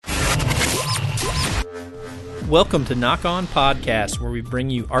Welcome to Nock On Podcast, where we bring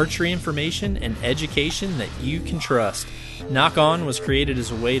you archery information and education that you can trust. Nock On was created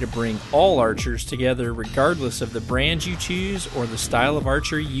as a way to bring all archers together regardless of the brand you choose or the style of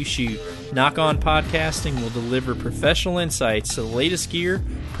archery you shoot. Nock On Podcasting will deliver professional insights to the latest gear,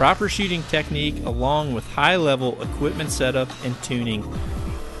 proper shooting technique, along with high-level equipment setup and tuning.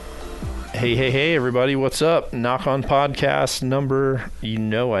 Hey, everybody, what's up? Nock On Podcast number,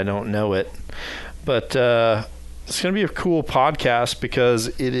 I don't know it, but it's going to be a cool podcast because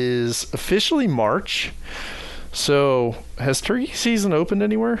it is officially March. So, has turkey season opened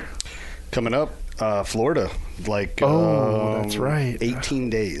anywhere? Coming up, Florida, that's right. 18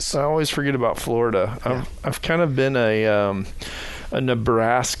 days. I always forget about Florida. Yeah. I've kind of been a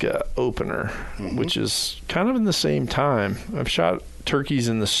Nebraska opener, which is kind of in the same time. I've shot turkeys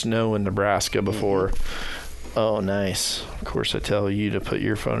in the snow in Nebraska before. Oh, nice. Of course, I tell you to put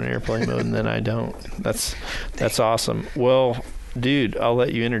your phone in airplane mode, and then I don't. That's awesome. Well, dude, I'll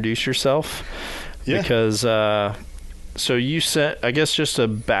let you introduce yourself. Yeah. Because, so you sent, I guess just to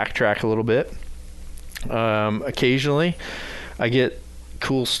backtrack a little bit, occasionally I get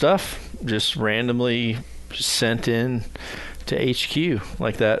cool stuff just randomly sent in to HQ,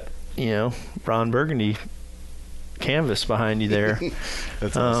 like that, Ron Burgundy canvas behind you there.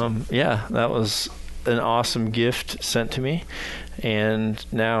 That's awesome. Yeah, that was an awesome gift sent to me, and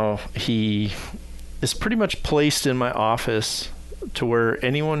now he is pretty much placed in my office to where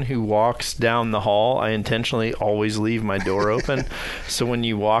anyone who walks down the hall, I intentionally always leave my door open. So when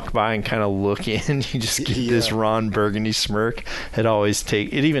you walk by and kind of look in, you just get this Ron Burgundy smirk.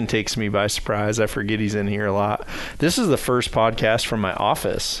 It even takes me by surprise. I forget he's in here a lot. This is the first podcast from my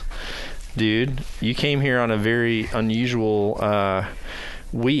office. Dude, you came here on a very unusual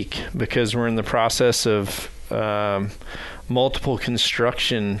week because we're in the process of multiple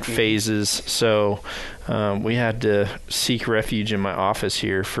construction phases, so we had to seek refuge in my office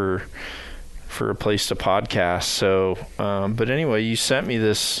here for a place to podcast. So but anyway, you sent me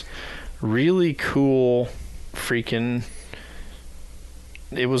this really cool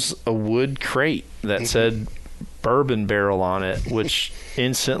it was a wood crate that said bourbon barrel on it, which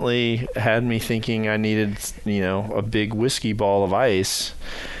instantly had me thinking I needed, a big whiskey ball of ice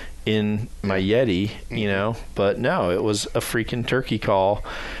in my Yeti, but no, it was a freaking turkey call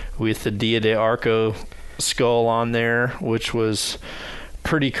with the Dia de Arco skull on there, which was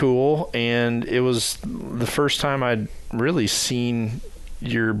pretty cool. And it was the first time I'd really seen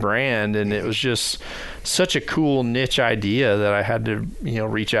your brand, and it was just such a cool niche idea that I had to,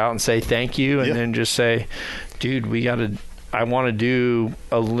 reach out and say thank you, and then just say, dude, I want to do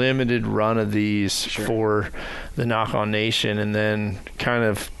a limited run of these for the Nock On Nation, and then kind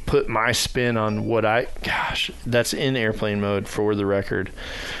of put my spin on what that's in airplane mode for the record.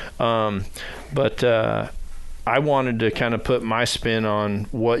 But I wanted to kind of put my spin on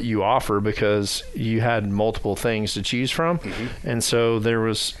what you offer because you had multiple things to choose from. And so there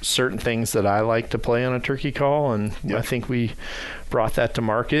was certain things that I like to play on a turkey call, and I think we brought that to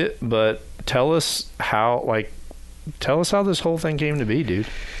market. But tell us how this whole thing came to be, dude.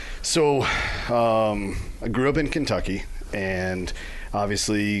 So I grew up in Kentucky, and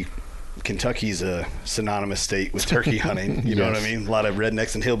obviously Kentucky's a synonymous state with turkey hunting. You know what I mean? A lot of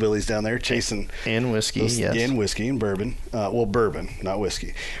rednecks and hillbillies down there chasing. And whiskey, yes. And whiskey and bourbon. Bourbon, not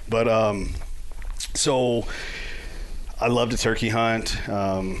whiskey. But so I love to turkey hunt.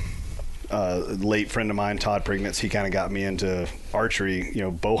 A late friend of mine, Todd Prignitz, he kind of got me into archery,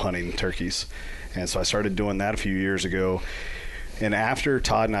 bow hunting turkeys. And so I started doing that a few years ago. And after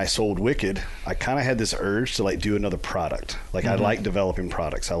Todd and I sold Wicked, I kind of had this urge to do another product. I like developing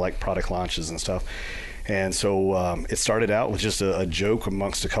products. I like product launches and stuff. And so it started out with just a joke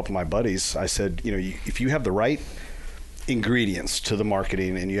amongst a couple of my buddies. I said, if you have the right ingredients to the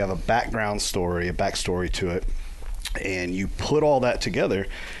marketing and you have a backstory to it, and you put all that together,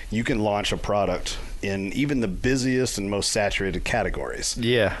 you can launch a product in even the busiest and most saturated categories.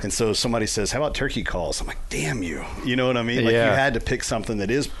 Yeah. And so somebody says, how about turkey calls? I'm like, damn you. You know what I mean? You had to pick something that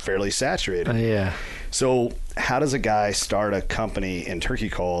is fairly saturated. Yeah. So how does a guy start a company in turkey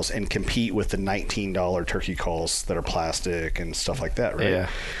calls and compete with the $19 turkey calls that are plastic and stuff like that, right? Yeah.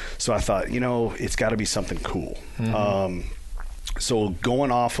 So I thought, it's got to be something cool. So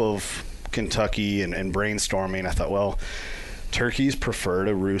going off of Kentucky and brainstorming, I thought, well, turkeys prefer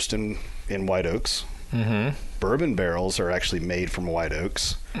to roost in white oaks. Bourbon barrels are actually made from white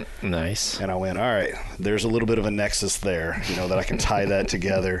oaks. Nice. And I went, all right, there's a little bit of a nexus there, that I can tie that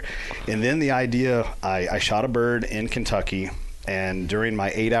together. And then the idea, I shot a bird in Kentucky, and during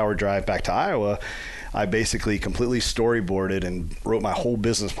my 8-hour drive back to Iowa, I basically completely storyboarded and wrote my whole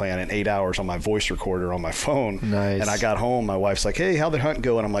business plan in 8 hours on my voice recorder on my phone. Nice. And I got home, my wife's like, hey, how'd the hunt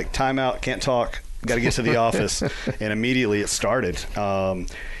go? And I'm like, time out, can't talk, got to get to the office. And immediately it started.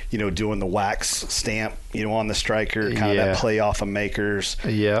 Doing the wax stamp, on the striker, kind of that play off of Makers.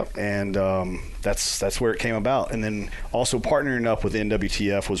 Yep. And that's where it came about. And then also partnering up with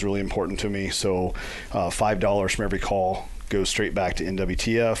NWTF was really important to me. So $5 from every call goes straight back to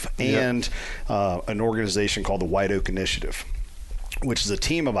NWTF and an organization called the White Oak Initiative, which is a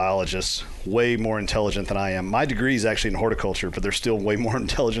team of biologists way more intelligent than I am. My degree is actually in horticulture, but they're still way more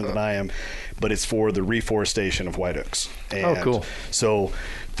intelligent than I am. But it's for the reforestation of white oaks. And cool. So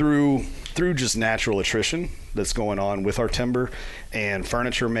through just natural attrition that's going on with our timber and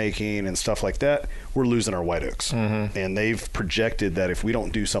furniture making and stuff like that, we're losing our white oaks. Mm-hmm. And they've projected that if we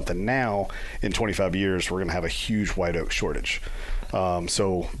don't do something now, in 25 years, we're going to have a huge white oak shortage.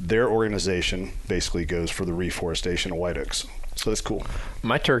 So their organization basically goes for the reforestation of white oaks. So that's cool.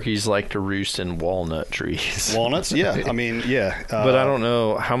 My turkeys like to roost in walnut trees. Walnuts? Yeah. I mean, yeah. But I don't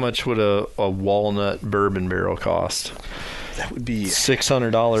know, how much would a walnut bourbon barrel cost? That would be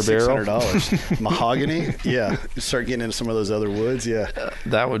 $600 barrel. $600. Mahogany? Yeah. You start getting into some of those other woods. Yeah.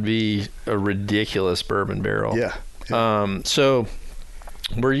 That would be a ridiculous bourbon barrel. Yeah. So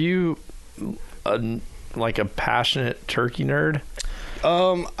were you like a passionate turkey nerd?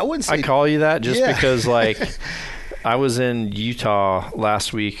 I wouldn't say. I call you that just because I was in Utah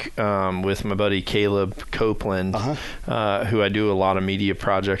last week with my buddy Caleb Copeland, who I do a lot of media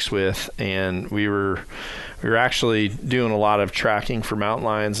projects with, and we were actually doing a lot of tracking for mountain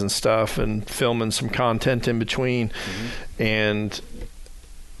lions and stuff, and filming some content in between. Mm-hmm. And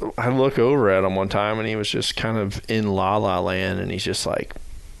I look over at him one time, and he was just kind of in la la land, and he's just like,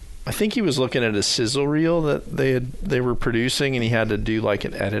 I think he was looking at a sizzle reel that they were producing, and he had to do like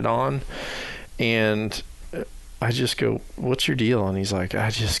an edit on, and I just go, what's your deal? And he's like, I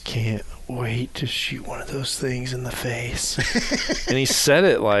just can't wait to shoot one of those things in the face. And he said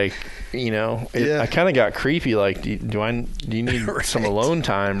it like, I kind of got creepy. Like, do you need some alone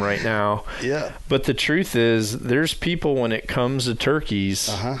time right now? Yeah. But the truth is, there's people when it comes to turkeys,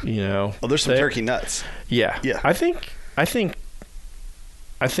 Well, there's some turkey nuts. Yeah. Yeah. I think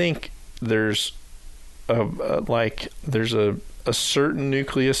there's a certain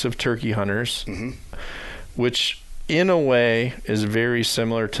nucleus of turkey hunters, which in a way is very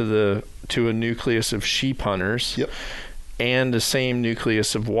similar to a nucleus of sheep hunters. Yep. And the same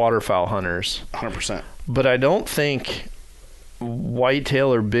nucleus of waterfowl hunters. 100%. But I don't think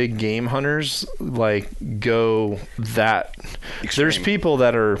whitetail or big game hunters go that extreme. There's people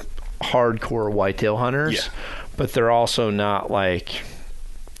that are hardcore whitetail hunters, but they're also not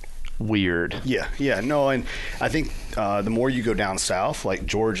weird. Yeah. No, and I think the more you go down south, like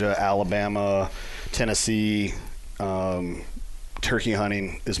Georgia, Alabama, Tennessee, turkey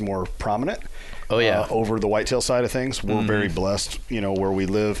hunting is more prominent. Oh yeah. Over the whitetail side of things, we're very blessed. Where we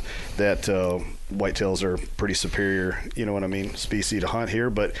live, that whitetails are pretty superior. You know what I mean? Species to hunt here,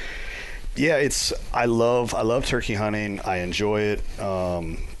 but yeah, I love turkey hunting. I enjoy it.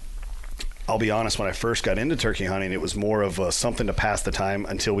 I'll be honest, when I first got into turkey hunting, it was more of something to pass the time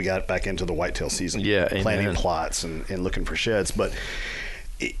until we got back into the whitetail season. Yeah, planting plots and looking for sheds. But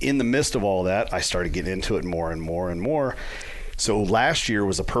in the midst of all that, I started getting into it more and more and more. So last year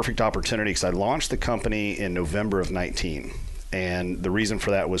was a perfect opportunity because I launched the company in November of 19. And the reason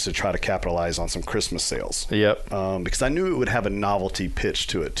for that was to try to capitalize on some Christmas sales. Yep. Because I knew it would have a novelty pitch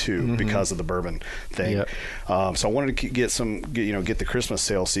to it too, because of the bourbon thing. Yep. So I wanted to get the Christmas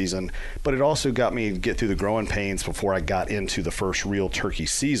sale season, but it also got me to get through the growing pains before I got into the first real turkey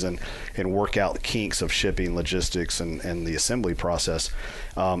season and work out the kinks of shipping, logistics, and the assembly process,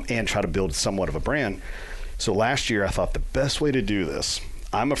 and try to build somewhat of a brand. So last year I thought the best way to do this,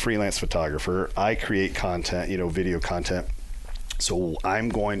 I'm a freelance photographer. I create content, video content. So I'm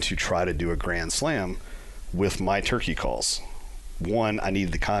going to try to do a grand slam with my turkey calls. One, I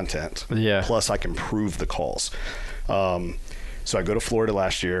need the content. Yeah. Plus I can prove the calls. So I go to Florida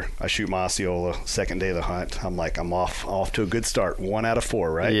last year. I shoot my Osceola, second day of the hunt. I'm off to a good start. 1 out of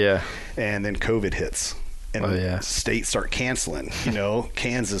 4, right? Yeah. And then COVID hits. And states start canceling,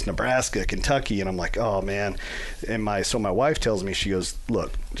 Kansas, Nebraska, Kentucky. And I'm like, oh, man. And my wife tells me, she goes,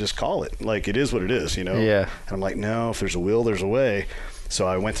 look, just call it. It is what it is, Yeah. And I'm like, no, if there's a will, there's a way. So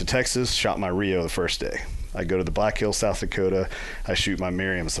I went to Texas, shot my Rio the first day. I go to the Black Hills, South Dakota. I shoot my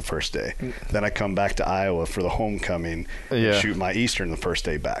Merriam's the first day. Then I come back to Iowa for the homecoming and shoot my Eastern the first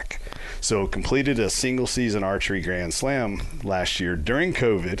day back. So completed a single season archery grand slam last year during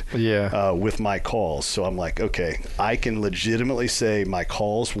COVID with my calls. So I'm like, okay, I can legitimately say my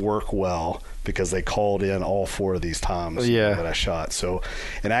calls work well because they called in all 4 of these times that I shot. So,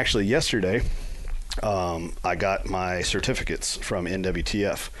 and actually yesterday, I got my certificates from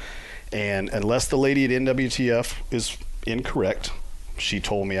NWTF, and unless the lady at NWTF is incorrect, she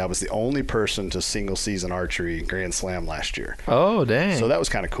told me I was the only person to single season archery Grand Slam last year. Oh, dang. So that was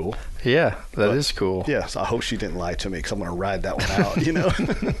kind of cool. Yeah, that is cool. Yeah, so I hope she didn't lie to me, because I'm going to ride that one out, you know.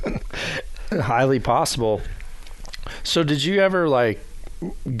 Highly possible. So did you ever like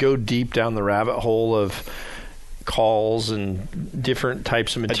go deep down the rabbit hole of calls and different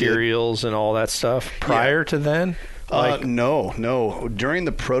types of materials and all that stuff prior to then? No. During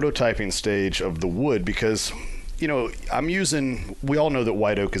the prototyping stage of the wood, because you know, we all know that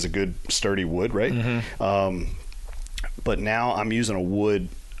white oak is a good sturdy wood, right? Mm-hmm. But now I'm using a wood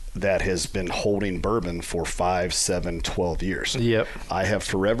that has been holding bourbon for 5, 7, 12 years. Yep. I have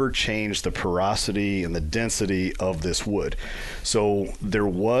forever changed the porosity and the density of this wood. So there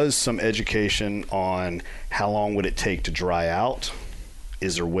was some education on how long would it take to dry out?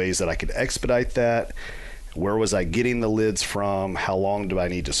 Is there ways that I could expedite that? Where was I getting the lids from? How long do I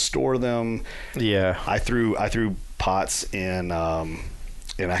need to store them? Yeah. I threw pots in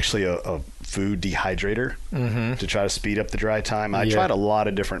actually a food dehydrator to try to speed up the dry time. I tried a lot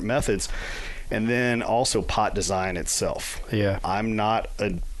of different methods, and then also pot design itself. Yeah. I'm not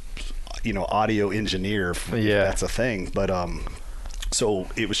a audio engineer, if that's a thing, but so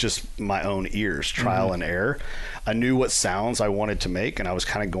it was just my own ears, trial and error. I knew what sounds I wanted to make, and I was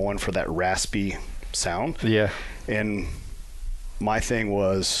kind of going for that raspy sound. Yeah. And my thing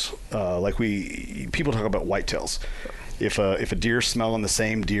was people talk about whitetails. If a deer's smelling the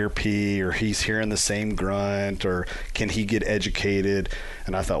same deer pee, or he's hearing the same grunt, or can he get educated?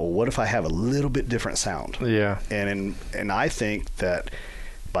 And I thought, well, what if I have a little bit different sound? Yeah. And I think that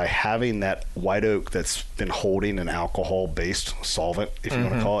by having that white oak that's been holding an alcohol-based solvent, if you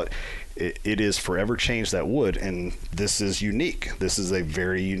want to call it, it is forever changed that wood, and this is unique. This is a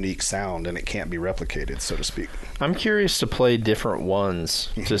very unique sound, and it can't be replicated, so to speak. I'm curious to play different ones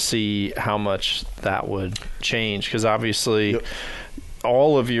to see how much that would change, because obviously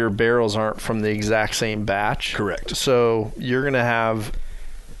all of your barrels aren't from the exact same batch. Correct. So you're going to have,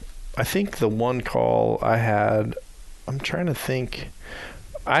 I think the one call I had, I'm trying to think,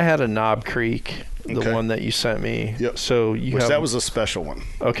 I had a Knob Creek, the one that you sent me. Yep. So that was a special one.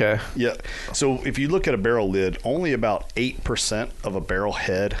 Okay. Yeah. So if you look at a barrel lid, only about 8% of a barrel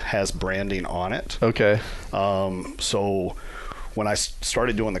head has branding on it. Okay. So when I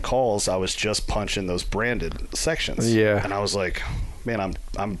started doing the calls, I was just punching those branded sections. Yeah. And I was like, man,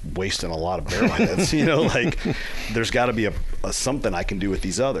 I'm wasting a lot of barrel heads. Like there's got to be a something I can do with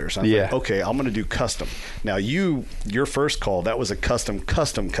these others. I'm like, okay, I'm going to do custom. Now your first call, that was a custom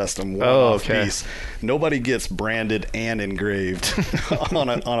one-off piece. Nobody gets branded and engraved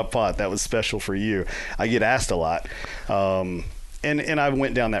on a pot. That was special for you. I get asked a lot. And I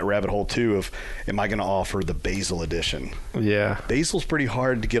went down that rabbit hole too of, am I going to offer the basil edition? Yeah. Basil's pretty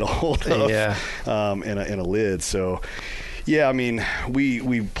hard to get a hold of in a lid. So yeah, I mean,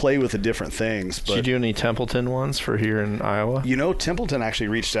 we play with the different things. But did you do any Templeton ones for here in Iowa? Templeton actually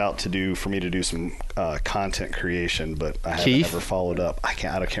reached out for me to do some content creation, but I haven't ever followed up. I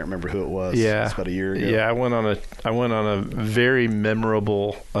can't remember who it was. Yeah, it's about a year ago. Yeah, I went on a very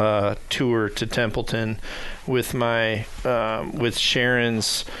memorable tour to Templeton with with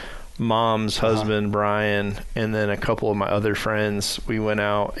Sharon's mom's husband Brian, and then a couple of my other friends. We went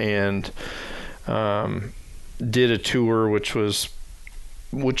out and did a tour, which was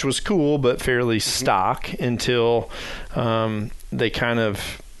cool but fairly stock until they kind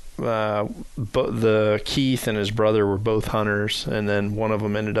of the Keith and his brother were both hunters, and then one of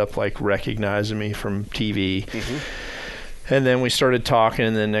them ended up like recognizing me from TV. And then we started talking,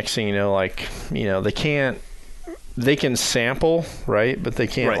 and then next thing you know, they can sample, right, but they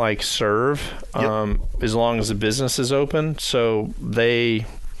can't like serve as long as the business is open. So they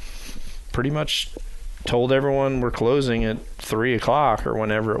pretty much told everyone we're closing at 3:00 or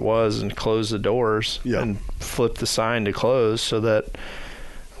whenever it was, and closed the doors and flipped the sign to close so that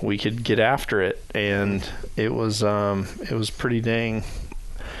we could get after it. And it was pretty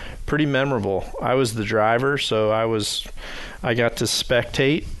memorable. I was the driver, so I got to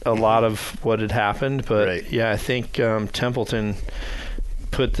spectate a lot of what had happened. But I think Templeton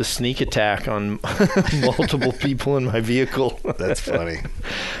put the sneak attack on multiple people in my vehicle. That's funny.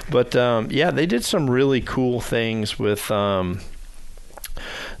 But they did some really cool things with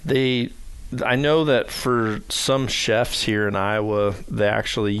they I know that for some chefs here in Iowa, they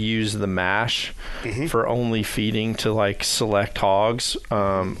actually use the mash for only feeding to like select hogs,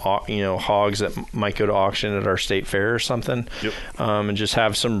 hogs that might go to auction at our state fair or something, and just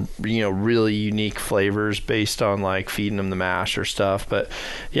have some, really unique flavors based on like feeding them the mash or stuff. But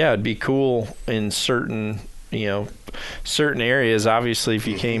yeah, it'd be cool in certain areas. Obviously, if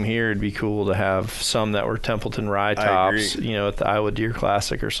you came here, it'd be cool to have some that were Templeton rye tops, at the Iowa Deer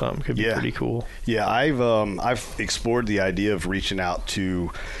Classic or something. Could be pretty cool. Yeah, I've explored the idea of reaching out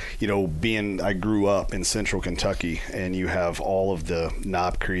to, I grew up in central Kentucky, and you have all of the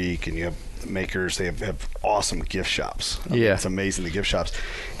Knob Creek, and you have makers. They have awesome gift shops. I mean, it's amazing, the gift shops.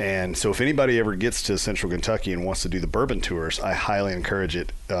 And so if anybody ever gets to central Kentucky and wants to do the bourbon tours, I highly encourage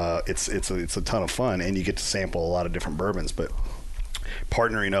it. It's a ton of fun, and you get to sample a lot of different bourbons. But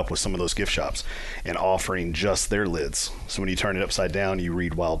partnering up with some of those gift shops and offering just their lids. So when you turn it upside down, you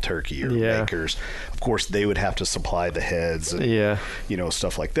read Wild Turkey or Makers. Of course, they would have to supply the heads and,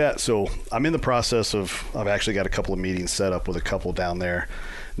 stuff like that. So I'm in the process of, I've actually got a couple of meetings set up with a couple down there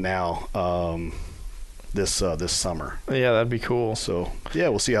now this summer. Yeah, that'd be cool. So, yeah,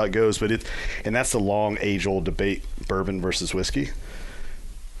 we'll see how it goes. But and that's the long, age-old debate, bourbon versus whiskey.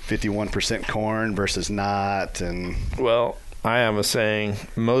 51% corn versus not. And well, I am a saying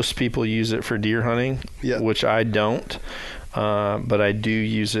most people use it for deer hunting, which I don't, but I do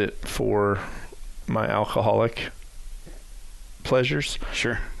use it for my alcoholic pleasures.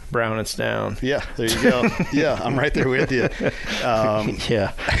 Sure. Brown it's down. Yeah, there you go. Yeah, I'm right there with you.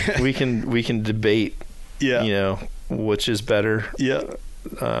 We can debate. Which is better.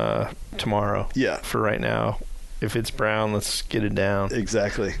 Tomorrow. Yeah. For right now, if it's brown, let's get it down.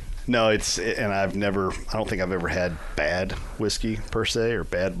 Exactly. No, and I don't think I've ever had bad whiskey per se or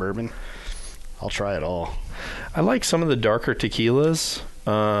bad bourbon. I'll try it all. I like some of the darker tequilas.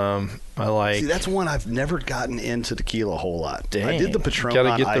 See, that's one I've never gotten into tequila a whole lot. Dang. I did the Patron on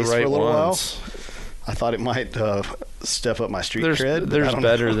ice for a little while. I thought it might step up my street cred. There's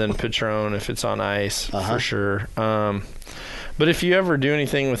better than Patron if it's on ice, for sure. But if you ever do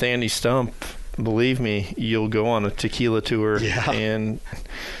anything with Andy Stump, believe me, you'll go on a tequila tour. Yeah. And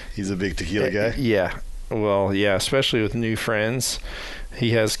he's a big tequila guy. Yeah. Well, yeah, especially with new friends.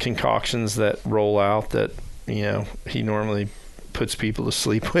 He has concoctions that roll out that, he normally puts people to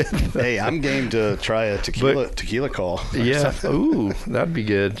sleep with. Hey, I'm game to try a tequila call. Yeah. Ooh, that'd be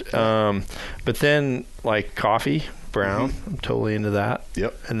good. But then like coffee, brown, I'm totally into that.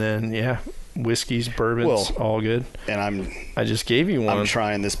 Yep. And then whiskeys, bourbons, all good. And I just gave you one. I'm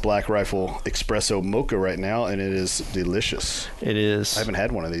trying this Black Rifle Espresso Mocha right now, and it is delicious. It is. I haven't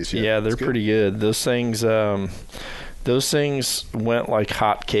had one of these yet. Yeah, they're pretty good. Those things went like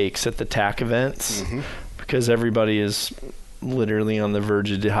hotcakes at the TAC events because everybody is literally on the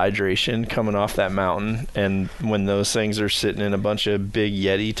verge of dehydration coming off that mountain, and when those things are sitting in a bunch of big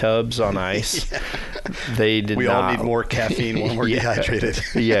Yeti tubs on ice, we all need more caffeine when we're dehydrated.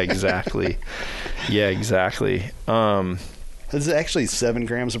 Exactly. There's actually 7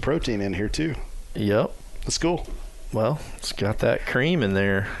 grams of protein in here too. Yep, that's cool. Well, it's got that cream in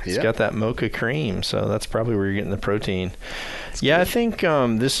there. It's got that mocha cream, so that's probably where you're getting the protein. That's cool. I think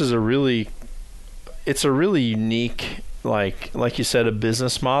this is a really unique, like you said, a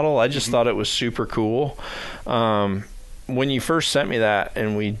business model. I just thought it was super cool. When you first sent me that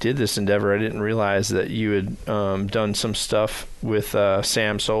and we did this endeavor, I didn't realize that you had done some stuff with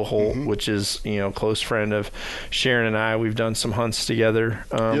Sam Soholt, which is a close friend of Sharon and I. We've done some hunts together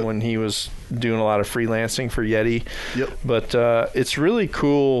when he was doing a lot of freelancing for Yeti. But it's really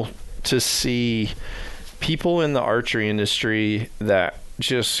cool to see people in the archery industry that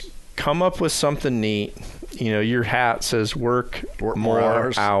just come up with something neat. Your hat says work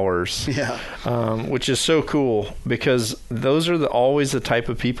more hours. Which is so cool because those are always the type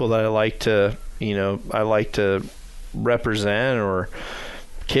of people that I like to represent or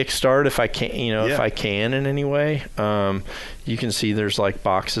kickstart if I can, if I can in any way. You can see there's like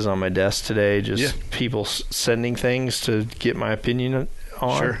boxes on my desk today, just people sending things to get my opinion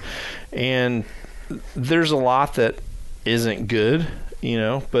on. Sure. And there's a lot that isn't good.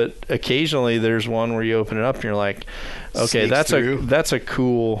 But occasionally there's one where you open it up and you're like, okay, that's a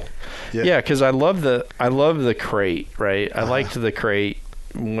cool, because I love the crate, right? I liked the crate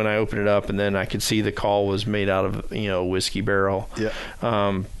when I opened it up, and then I could see the call was made out of a whiskey barrel.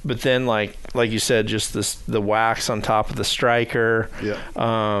 But then like you said, just the wax on top of the striker.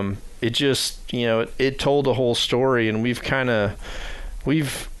 It just it told a whole story, and we've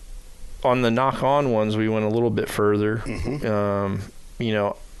on the knock on ones we went a little bit further.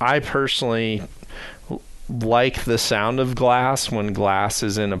 I personally like the sound of glass when glass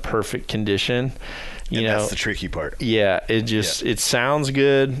is in a perfect condition. You know, that's the tricky part. Yeah, it sounds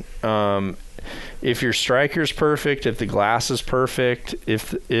good. If your striker's perfect, if the glass is perfect,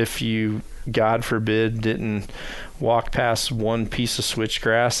 if you, God forbid, didn't walk past one piece of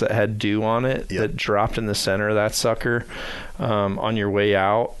switchgrass that had dew on it that dropped in the center of that sucker on your way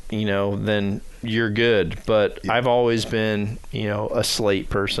out, you know, then you're good. But I've always been, you know, a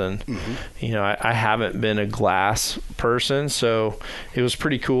slate person. Mm-hmm. You know, I haven't been a glass person, so it was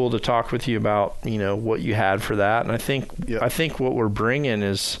pretty cool to talk with you about, you know, what you had for that. And I think what we're bringing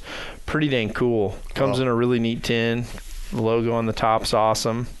is pretty dang cool. Comes in a really neat tin. The logo on the top's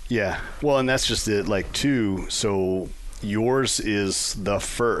awesome. Yeah. Well, and that's just it. Like, too, so yours is the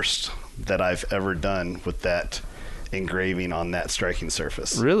first that I've ever done with that engraving on that striking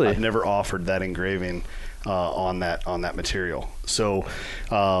surface. Really? I've never offered that engraving on that material. So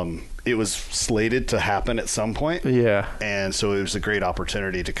it was slated to happen at some point. Yeah. And so it was a great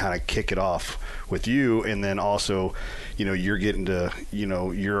opportunity to kind of kick it off with you, and then also, you know, you're getting to, you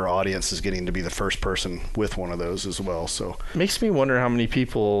know, your audience is getting to be the first person with one of those as well. So makes me wonder how many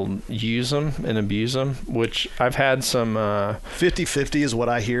people use them and abuse them, which I've had some 50-50 is what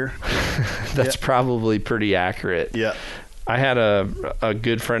I hear. That's probably pretty accurate. Yeah. I had a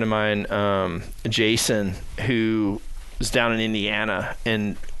good friend of mine, Jason, who is down in Indiana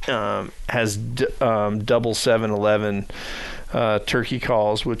and has double 7-Eleven turkey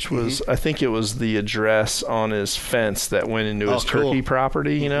calls, which was, I think it was the address on his fence that went into his turkey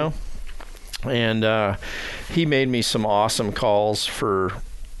property, you know. And he made me some awesome calls for,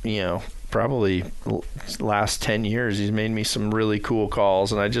 you know, probably last 10 years. He's made me some really cool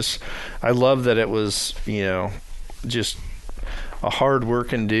calls, and I love that it was, you know, just a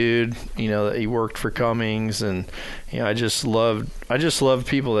hard-working dude, you know, that he worked for Cummings, and, you know, I just love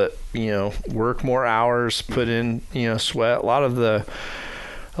people that, you know, work more hours, put in, you know, sweat. A lot of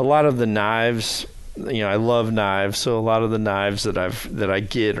the knives, you know, I love knives, so a lot of the knives that I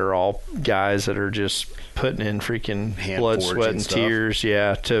get are all guys that are just putting in freaking blood, sweat, and tears,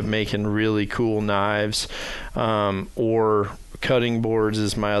 to making really cool knives, or cutting boards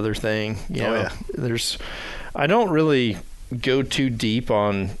is my other thing. You know, I don't really go too deep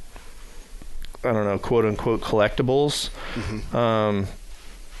on, I don't know, quote unquote collectibles.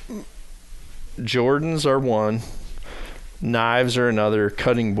 Jordans are one, knives are another,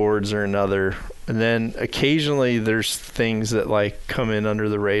 cutting boards are another, and then occasionally there's things that like come in under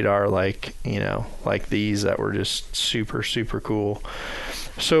the radar, like, you know, like these that were just super, super cool.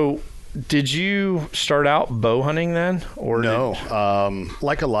 So did you start out bow hunting then, or no?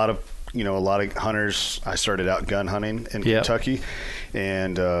 Like a lot of hunters, I started out gun hunting in Kentucky,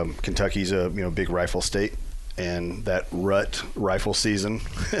 and Kentucky's a big rifle state, and that rut rifle season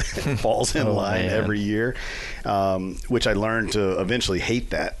falls in line every year, which I learned to eventually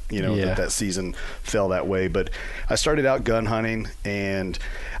hate that, that season fell that way. But I started out gun hunting, and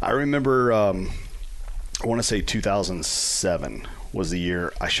I remember, I want to say 2007 was the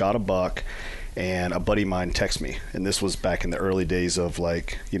year I shot a buck. And a buddy of mine texted me, and this was back in the early days of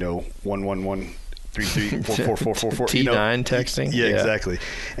 111334444. T9 texting. Yeah, exactly.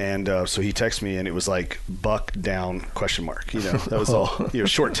 And so he texted me, and it was like buck down ? That was all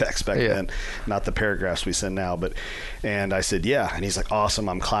short text back then, not the paragraphs we send now. And I said and he's like, awesome,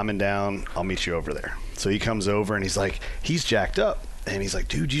 I'm climbing down, I'll meet you over there. So he comes over, and he's like, he's jacked up, and he's like,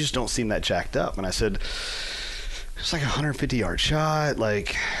 dude, you just don't seem that jacked up. And I said, it's like a 150-yard shot.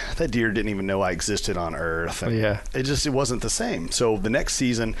 Like, that deer didn't even know I existed on Earth. And it wasn't the same. So the next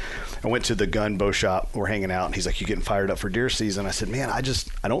season, I went to the gun bow shop. We're hanging out, and he's like, you getting fired up for deer season? I said, man, I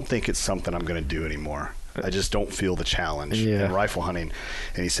don't think it's something I'm going to do anymore. I just don't feel the challenge in rifle hunting.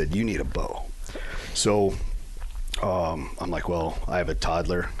 And he said, you need a bow. So I'm like, well, I have a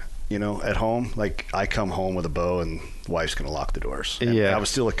toddler, at home. Like, I come home with a bow, and wife's going to lock the doors. And I was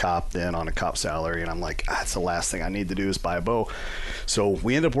still a cop then, on a cop salary, and I'm like, that's the last thing I need to do is buy a bow. So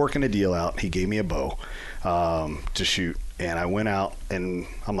we ended up working a deal out. He gave me a bow to shoot, and I went out, and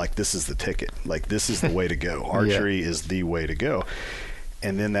I'm like, this is the ticket. Like, this is the way to go. Archery is the way to go.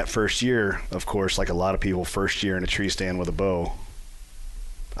 And then that first year, of course, like a lot of people, first year in a tree stand with a bow,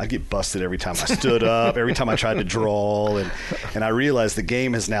 I get busted every time I stood up, every time I tried to draw, and I realized the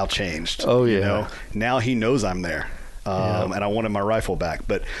game has now changed. Oh, yeah. Now he knows I'm there. And I wanted my rifle back,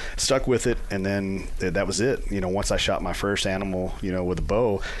 but stuck with it, and then that was it. Once I shot my first animal, with a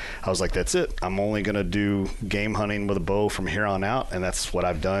bow, I was like, that's it. I'm only going to do game hunting with a bow from here on out, and that's what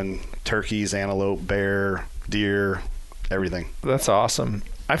I've done. Turkeys, antelope, bear, deer, everything. That's awesome.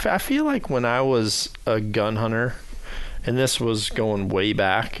 I feel like when I was a gun hunter, and this was going way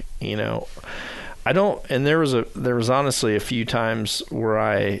back, I don't, and there was honestly a few times where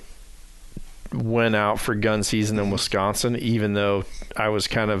I went out for gun season in Wisconsin, even though I was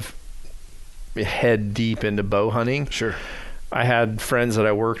kind of head deep into bow hunting. Sure. I had friends that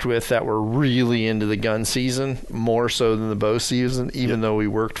I worked with that were really into the gun season, more so than the bow season, even though we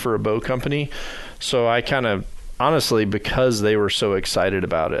worked for a bow company. So I kind of, honestly, because they were so excited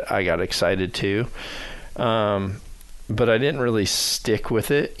about it, I got excited too. But I didn't really stick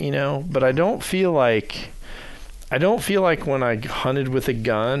with it, But I don't feel like when I hunted with a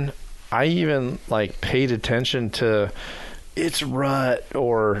gun, I even paid attention to its rut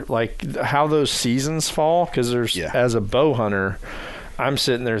or how those seasons fall, because as a bow hunter, I'm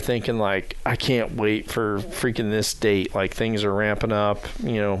sitting there thinking I can't wait for freaking this date. Things are ramping up,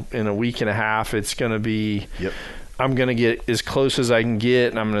 in a week and a half it's going to be I'm going to get as close as I can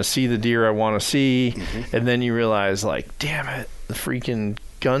get, and I'm going to see the deer I want to see. And then you realize damn it, the freaking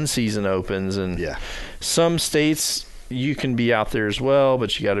gun season opens, and some states you can be out there as well,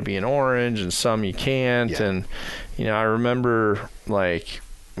 but you got to be in orange, and some you can't. And I remember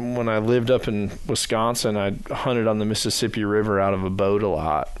when I lived up in Wisconsin, I hunted on the Mississippi River out of a boat a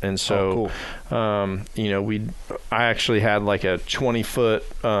lot, and so I actually had a 20-foot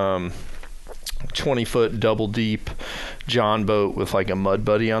double deep John boat with a mud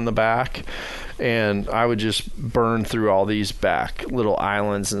buddy on the back, and I would just burn through all these back little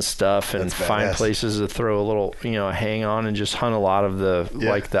islands and stuff, and find places to throw a little a hang on, and just hunt a lot of the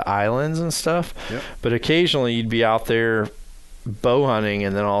the islands and stuff. But occasionally you'd be out there bow hunting,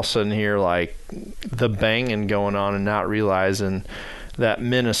 and then all of a sudden hear the banging going on, and not realizing that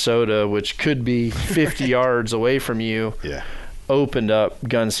Minnesota, which could be 50 yards away from you, opened up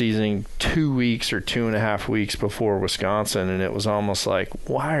gun season 2 weeks or 2.5 weeks before Wisconsin. And it was almost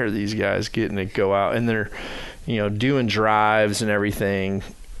why are these guys getting to go out, and they're doing drives and everything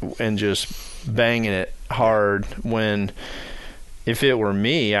and just banging it hard, when if it were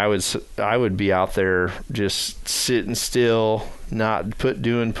me, I would be out there just sitting still, not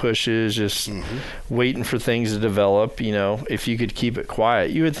doing pushes, just waiting for things to develop. If you could keep it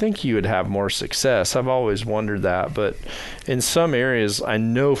quiet, you would think you would have more success. I've always wondered that, but in some areas, I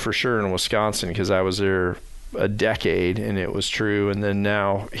know for sure in Wisconsin, because I was there a decade and it was true, and then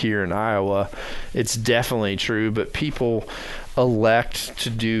now here in Iowa, it's definitely true. But people elect to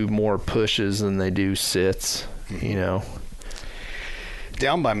do more pushes than they do sits.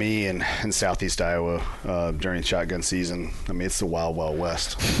 Down by me in southeast Iowa during shotgun season, I mean, it's the wild, wild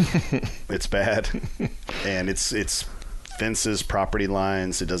west. It's bad. And it's fences, property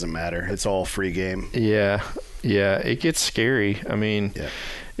lines, it doesn't matter. It's all free game. Yeah, it gets scary. I mean,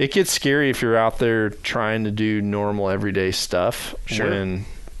 it gets scary if you're out there trying to do normal everyday stuff when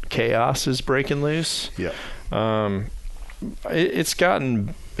chaos is breaking loose. It's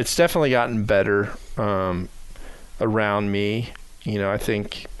definitely gotten better around me. I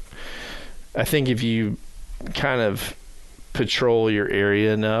think if you kind of patrol your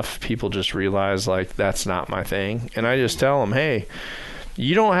area enough, people just realize that's not my thing. And I just tell them, hey,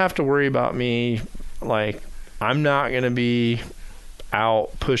 you don't have to worry about me. I'm not going to be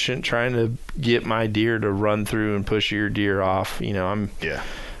out pushing, trying to get my deer to run through and push your deer off. I'm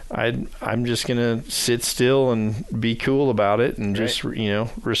just going to sit still and be cool about it, and just,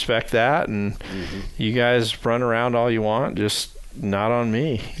 respect that. And you guys run around all you want, just not on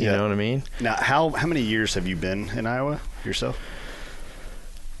me. You know what I mean? Now, how many years have you been in Iowa yourself?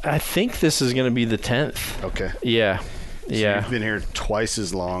 I think this is going to be the 10th. Okay. Yeah. So you've been here twice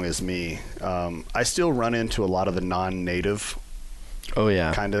as long as me. I still run into a lot of the non-native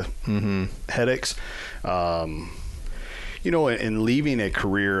kind of headaches. In leaving a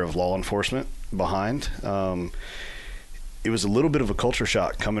career of law enforcement behind, it was a little bit of a culture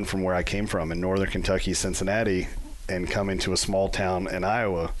shock coming from where I came from in northern Kentucky, Cincinnati, and coming to a small town in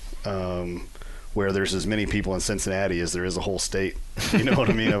Iowa, where there's as many people in Cincinnati as there is a whole state,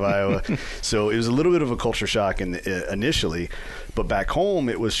 of Iowa. So it was a little bit of a culture shock initially, but back home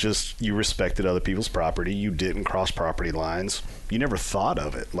it was just, you respected other people's property. You didn't cross property lines. You never thought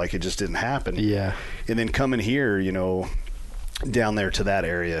of it. It just didn't happen. Yeah. And then coming here, down there to that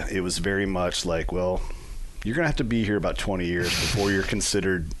area, it was very much well, you're going to have to be here about 20 years before you're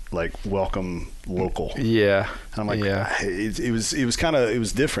considered welcome local. Yeah. And I'm it was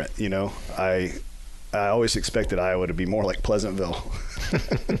different. I always expected Iowa to be more like Pleasantville.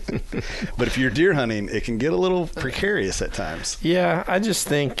 But if you're deer hunting, it can get a little precarious at times. Yeah. I just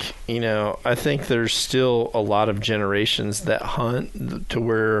think, I think there's still a lot of generations that hunt to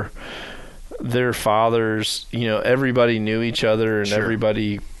where their fathers, everybody knew each other, and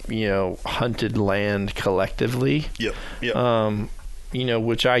everybody, hunted land collectively. Yep.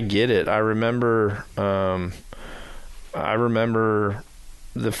 which I get it. I remember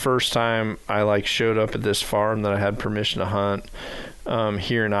the first time I like showed up at this farm that I had permission to hunt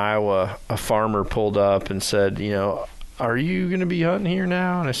here in Iowa. A farmer pulled up and said, are you going to be hunting here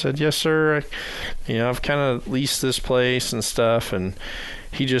now? And I said, yes, sir. I've kind of leased this place and stuff. And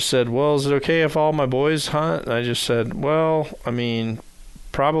he just said, well, is it okay if all my boys hunt? And I just said, well, I mean,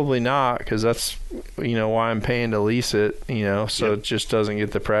 probably not, because that's, why I'm paying to lease it, so It just doesn't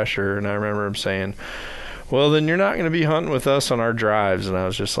get the pressure. And I remember him saying, well, then you're not going to be hunting with us on our drives. And I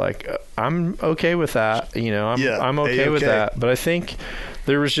was just like, I'm okay with that. I'm okay with that. But I think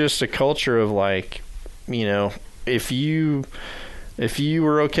there was just a culture of like, if you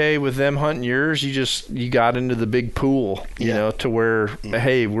were okay with them hunting yours, you got into the big pool, to where,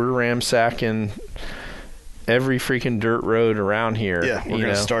 hey, we're ransacking every freaking dirt road around here. Yeah, we're going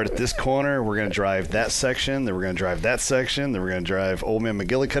to start at this corner. We're going to drive that section. Then we're going to drive that section. Then we're going to drive Old Man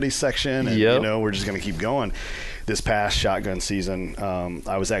McGillicuddy's section. And, we're just going to keep going. This past shotgun season,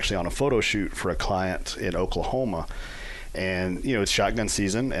 I was actually on a photo shoot for a client in Oklahoma. And, it's shotgun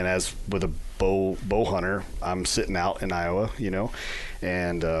season. And as with a bow hunter, I'm sitting out in Iowa,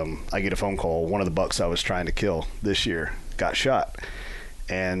 and I get a phone call. One of the bucks I was trying to kill this year got shot.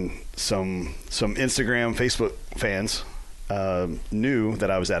 And some Instagram, Facebook fans knew that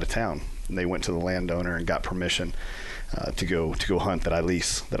I was out of town, and they went to the landowner and got permission to go hunt that I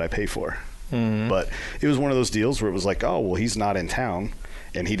lease, that I pay for. Mm-hmm. But it was one of those deals where it was like, oh, well, he's not in town,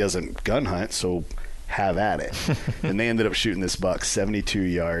 and he doesn't gun hunt, so have at it. And they ended up shooting this buck 72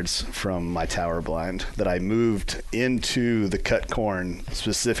 yards from my tower blind that I moved into the cut corn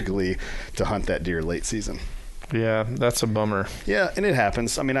specifically to hunt that deer late season. Yeah, that's a bummer. Yeah, and it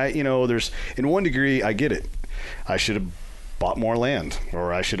happens. I mean, there's, in one degree, I get it. I should have bought more land,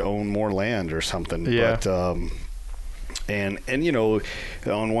 or I should own more land or something. Yeah. But, and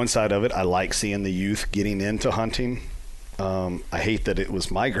on one side of it, I like seeing the youth getting into hunting. I hate that it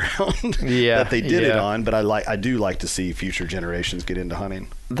was my ground that they did it on, but I do like to see future generations get into hunting.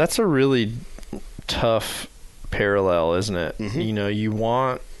 That's a really tough parallel, isn't it? Mm-hmm.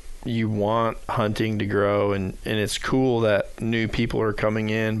 You want hunting to grow, and it's cool that new people are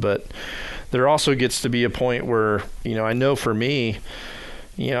coming in, but there also gets to be a point where, I know for me,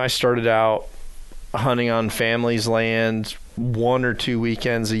 I started out hunting on family's land 1 or 2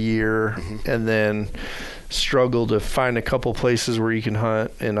 weekends a year, mm-hmm. and then struggled to find a couple places where you can hunt.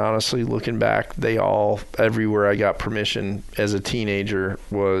 And honestly, looking back, everywhere I got permission as a teenager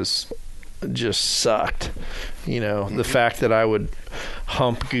was just sucked. Mm-hmm. The fact that I would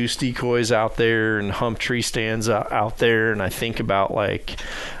hump goose decoys out there and hump tree stands out there, and I think about, like,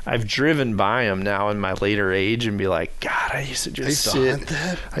 I've driven by them now in my later age and be like, God, I used to just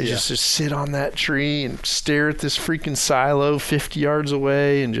sit on that tree and stare at this freaking silo 50 yards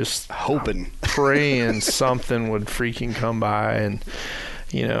away and just hoping, praying something would freaking come by. And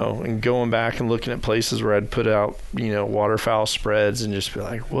and going back and looking at places where I'd put out, waterfowl spreads and just be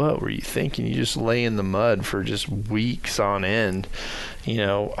like, what were you thinking? You just lay in the mud for just weeks on end,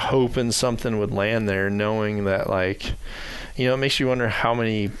 hoping something would land there, knowing that, like, it makes you wonder how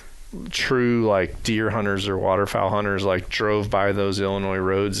many true, like, deer hunters or waterfowl hunters, like, drove by those Illinois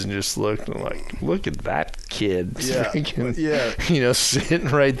roads and just looked and like, look at that kid. Sitting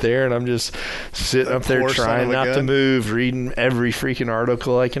right there, and I'm just sitting up there trying not to move, reading every freaking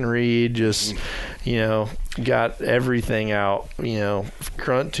article I can read, just got everything out,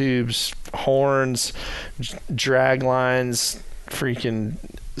 grunt tubes, horns, drag lines, freaking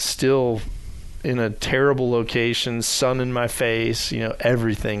still in a terrible location, sun in my face,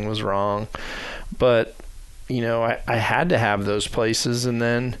 everything was wrong. But I had to have those places, and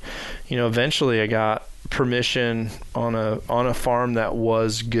then eventually I got permission on a farm that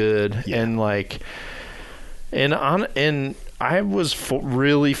was good. And I was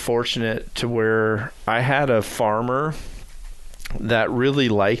really fortunate to where I had a farmer that really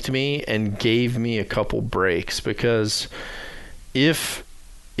liked me and gave me a couple breaks, because if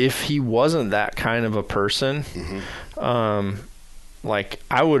he wasn't that kind of a person, mm-hmm. Like,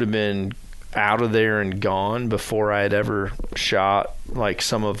 I would have been out of there and gone before I had ever shot, like,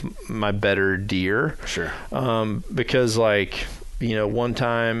 some of my better deer. Sure. Because, like, one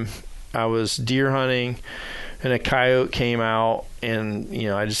time I was deer hunting and a coyote came out, and,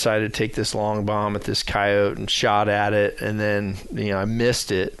 I decided to take this long bomb at this coyote and shot at it. And then, I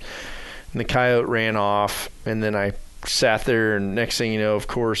missed it, and the coyote ran off, and then I sat there, and next thing you know, of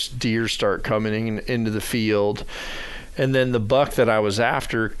course, deer start coming into the field. And then the buck that I was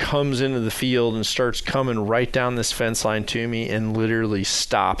after comes into the field and starts coming right down this fence line to me and literally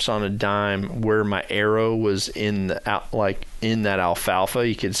stops on a dime where my arrow was in that alfalfa.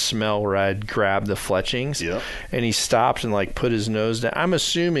 You could smell where I'd grabbed the fletchings. Yep. And he stopped and like put his nose down. I'm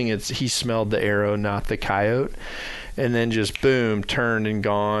assuming he smelled the arrow, not the coyote. And then just boom, turned and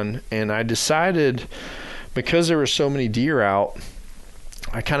gone. And I decided, because there were so many deer out,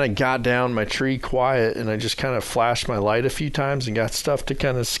 I kind of got down my tree quiet and I just kind of flashed my light a few times and got stuff to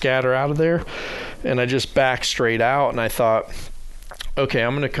kind of scatter out of there. And I just backed straight out and I thought, okay,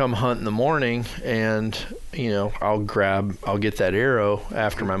 I'm going to come hunt in the morning and, I'll get that arrow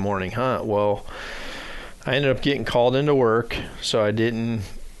after my morning hunt. Well, I ended up getting called into work, so I didn't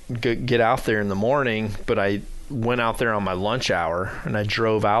get out there in the morning, but I went out there on my lunch hour and I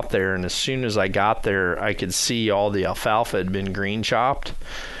drove out there, and as soon as I got there I could see all the alfalfa had been green chopped,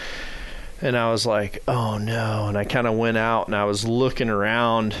 and I was like, oh no. And I kind of went out and I was looking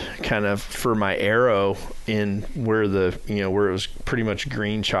around kind of for my arrow in where where it was pretty much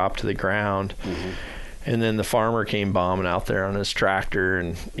green chopped to the ground. Mm-hmm. And then the farmer came bombing out there on his tractor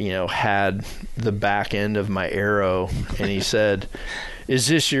and had the back end of my arrow, and he said, is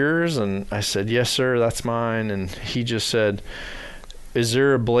this yours? And I said, yes, sir, that's mine. And he just said, is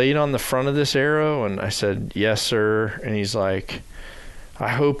there a blade on the front of this arrow? And I said, yes, sir. And he's like, I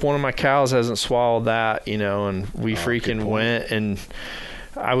hope one of my cows hasn't swallowed that, and we freaking went, and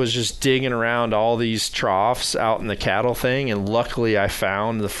I was just digging around all these troughs out in the cattle thing, and luckily I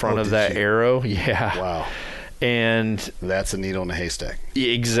found the front of that arrow. Yeah. Wow. And that's a needle in a haystack.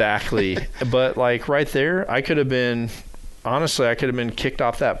 Exactly. But like right there, I could have been kicked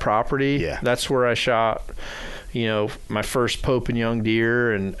off that property. Yeah. That's where I shot, my first Pope and Young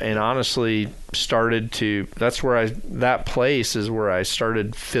deer, and honestly that place is where I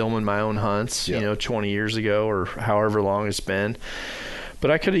started filming my own hunts, 20 years ago or however long it's been. But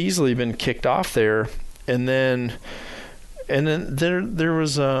I could have easily been kicked off there. And then there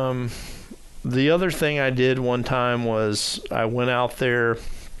was, the other thing I did one time was I went out there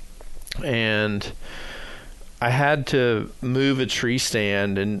and I had to move a tree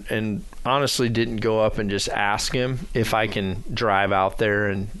stand, and honestly didn't go up and just ask him if I can drive out there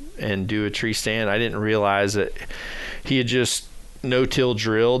and do a tree stand. I didn't realize that he had just no-till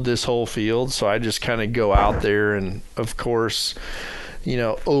drilled this whole field. So I just kind of go out there and, of course,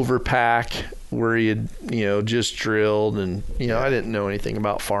 overpack where he had, just drilled. And, I didn't know anything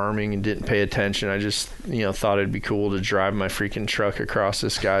about farming and didn't pay attention. I just, thought it'd be cool to drive my freaking truck across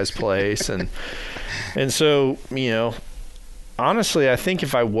this guy's place. And so, honestly, I think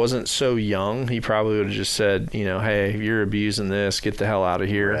if I wasn't so young, he probably would have just said, hey, you're abusing this, get the hell out of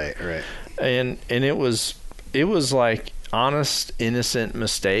here. Right. And it was like honest, innocent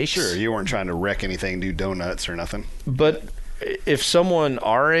mistakes. Sure, you weren't trying to wreck anything, do donuts or nothing. But if someone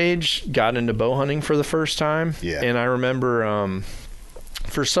our age got into bow hunting for the first time, and I remember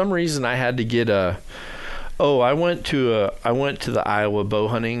for some reason I had to get I went to the Iowa bow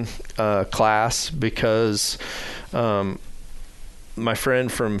hunting class because my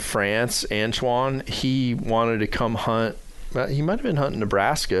friend from France, Antoine, he wanted to come hunt. He might have been hunting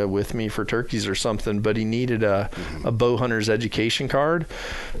Nebraska with me for turkeys or something, but he needed a bow hunter's education card.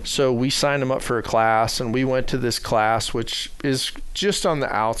 So we signed him up for a class, and we went to this class, which is just on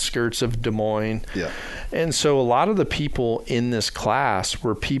the outskirts of Des Moines. Yeah. And so a lot of the people in this class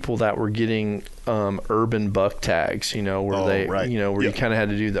were people that were getting urban buck tags, you kind of had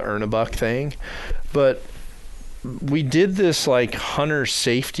to do the earn a buck thing. But we did this like hunter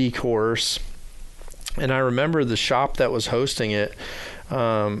safety course. And I remember the shop that was hosting it,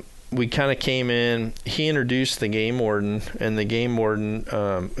 we kind of came in, he introduced the game warden, and the game warden,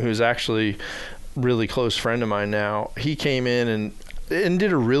 who's actually a really close friend of mine now, he came in and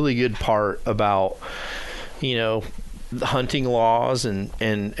did a really good part about, the hunting laws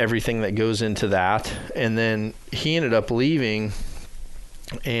and everything that goes into that. And then he ended up leaving,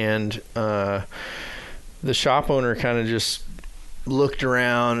 and the shop owner kind of just looked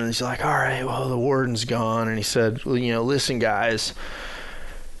around, and he's like, all right, well, the warden's gone. And he said, well, listen, guys,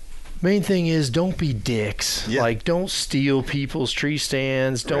 main thing is don't be dicks. Yeah. Like, don't steal people's tree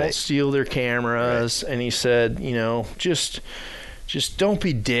stands. Don't steal their cameras. Right. And he said, just don't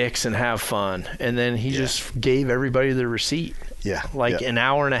be dicks and have fun. And then he just gave everybody the receipt. Yeah. Like an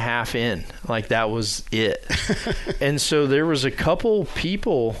hour and a half in. Like, that was it. And so there was a couple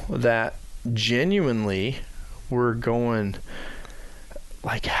people that genuinely were going,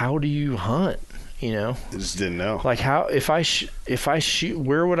 like, how do you hunt? I just didn't know. Like, how if I shoot,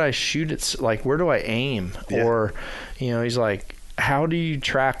 where would I shoot it? Like, where do I aim? Yeah. Or, he's like, how do you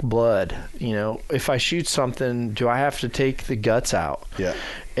track blood? You know, if I shoot something, do I have to take the guts out? Yeah.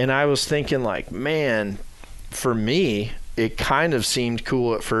 And I was thinking, like, man, for me, it kind of seemed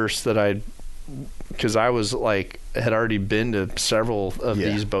cool at first that because I was like, had already been to several of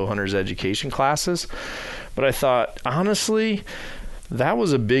these bow hunters education classes. But I thought, honestly, that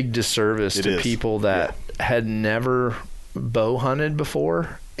was a big disservice to people that had never bow hunted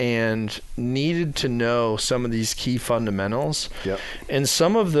before and needed to know some of these key fundamentals. Yep. And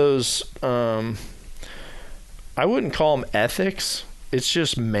some of those, I wouldn't call them ethics. It's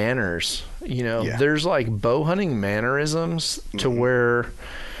just manners. You know, there's like bow hunting mannerisms to where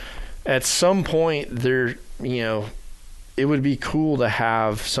at some point there, you know, it would be cool to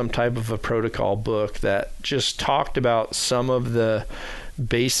have some type of a protocol book that just talked about some of the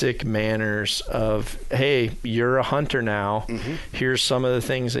basic manners of, hey, you're a hunter now. Here's some of the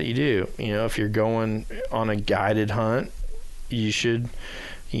things that you do. You know, if you're going on a guided hunt, you should,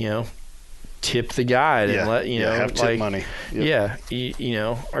 you know, tip the guide and let, you know, have tip money. You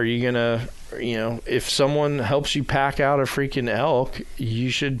know, are you gonna, you know, if someone helps you pack out a freaking elk, you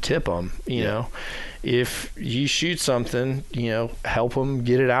should tip them. You know, if you shoot something, you know, help them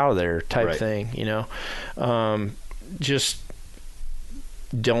get it out of there type thing. You know, just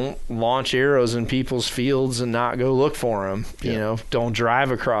don't launch arrows in people's fields and not go look for them. You know, don't drive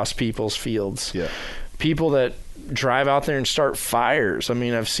across people's fields. People that drive out there and start fires. I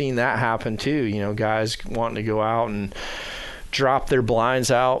mean, I've seen that happen too. You know, guys wanting to go out and drop their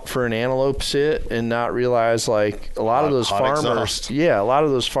blinds out for an antelope sit and not realize, like, a lot of those farmers, a lot of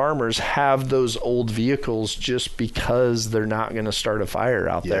those farmers have those old vehicles just because they're not going to start a fire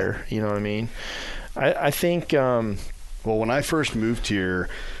out there. You know what I mean? I think, well, when I first moved here,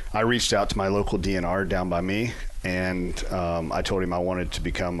 I reached out to my local DNR down by me, and I told him I wanted to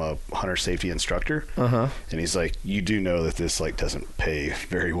become a hunter safety instructor. And he's like, you do know that this like doesn't pay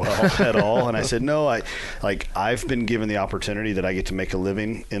very well at all? And I said, no, I've been given the opportunity that I get to make a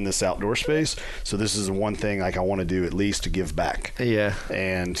living in this outdoor space, so this is one thing like I want to do at least to give back.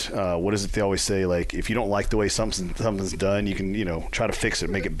 And what is it they always say, like, if you don't like the way something's done, you can, you know, try to fix it,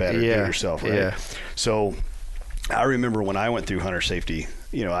 make it better, do it yourself, right? So I remember when I went through hunter safety,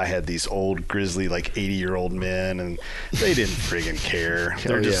 you know, I had these old grizzly, like 80-year-old men, and they didn't friggin' care.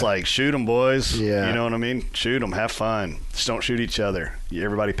 They're just like, shoot them, boys. You know what I mean? Shoot them, have fun. Just don't shoot each other.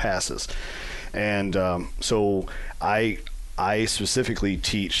 Everybody passes. And so I specifically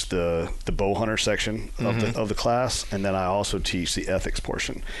teach the bow hunter section of the class, and then I also teach the ethics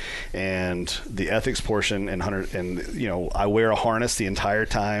portion. And the ethics portion and you know, I wear a harness the entire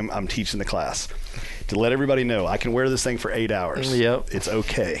time I'm teaching the class, to let everybody know I can wear this thing for 8 hours. It's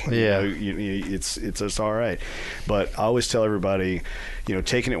okay. You know, it's all right. But I always tell everybody, you know,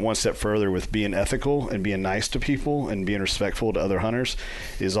 taking it one step further with being ethical and being nice to people and being respectful to other hunters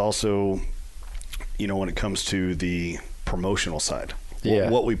is also, you know, when it comes to the promotional side.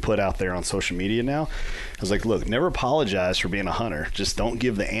 What we put out there on social media now, I was like, look, never apologize for being a hunter. Just don't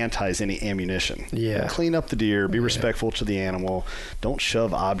give the antis any ammunition. Clean up the deer, be respectful to the animal. Don't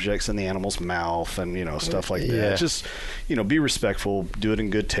shove objects in the animal's mouth and, you know, stuff like that. Just, you know, be respectful, do it in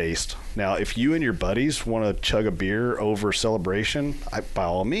good taste. Now, if you and your buddies want to chug a beer over celebration, by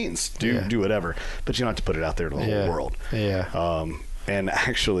all means, do whatever. But you don't have to put it out there to the whole world. And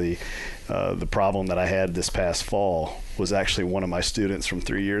actually, the problem that I had this past fall was actually one of my students from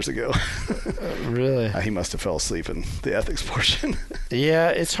 3 years ago. Really? He must have fell asleep in the ethics portion.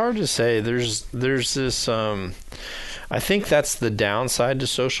 It's hard to say. There's this, I think that's the downside to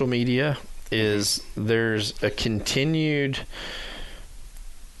social media, is there's a continued,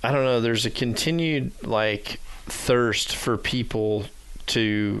 I don't know, there's a continued, like, thirst for people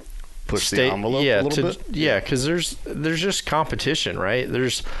to push the envelope a little bit. Because there's just competition, right?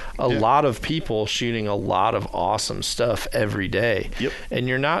 There's a lot of people shooting a lot of awesome stuff every day. And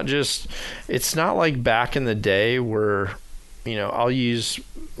you're not just, it's not like back in the day where, you know, I'll use,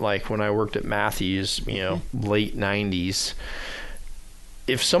 like, when I worked at Matthews, you know, late 90s.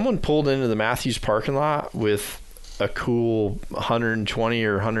 If someone pulled into the Matthews parking lot with a cool 120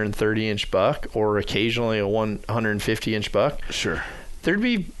 or 130 inch buck, or occasionally a 150 inch buck, there'd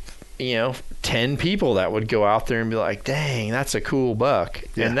be, you know, 10 people that would go out there and be like, dang, that's a cool buck.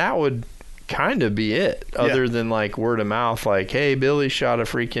 And that would kind of be it, other than like word of mouth, like, hey, Billy shot a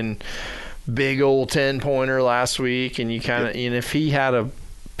freaking big old 10-pointer last week. And you kind of, and if he had a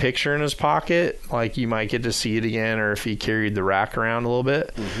picture in his pocket, like, you might get to see it again, or if he carried the rack around a little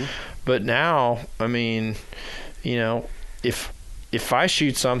bit. But now, I mean, you know, if I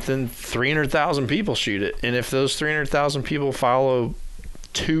shoot something, 300,000 people shoot it. And if those 300,000 people follow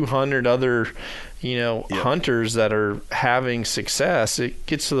 200 other, hunters that are having success, it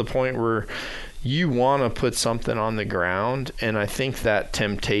gets to the point where you want to put something on the ground. And I think that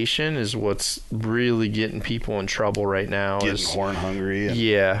temptation is what's really getting people in trouble right now. Getting horn hungry.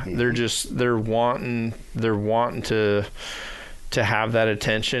 They're wanting to have that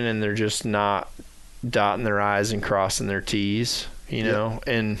attention, and they're just not dotting their I's and crossing their T's,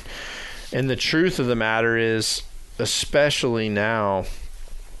 and the truth of the matter is, especially now,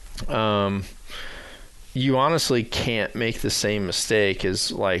 you honestly can't make the same mistake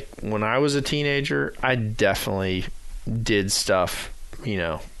as like when I was a teenager. I definitely did stuff,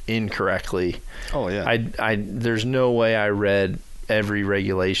 incorrectly. Oh yeah. There's no way I read every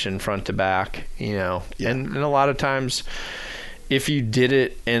regulation front to back, and a lot of times if you did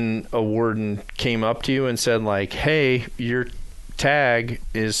it and a warden came up to you and said like, hey, your tag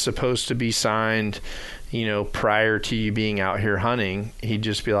is supposed to be signed, prior to you being out here hunting, he'd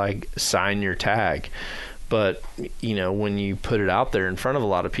just be like, sign your tag. But, when you put it out there in front of a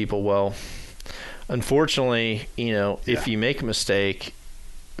lot of people, well, unfortunately, if you make a mistake,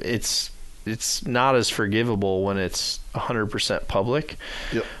 it's not as forgivable when it's 100% public.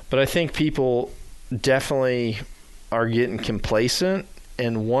 Yep. But I think people definitely are getting complacent.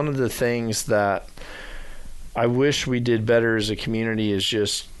 And one of the things that I wish we did better as a community is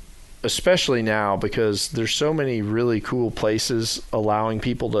just, especially now, because there's so many really cool places allowing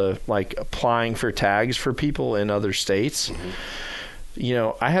people to, like, applying for tags for people in other states.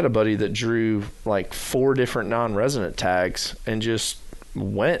 Mm-hmm. I had a buddy that drew like 4 different non-resident tags and just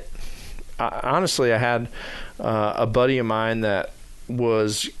went. Honestly, I had a buddy of mine that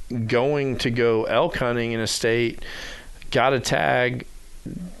was going to go elk hunting in a state, got a tag,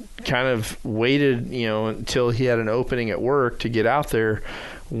 kind of waited, until he had an opening at work to get out there,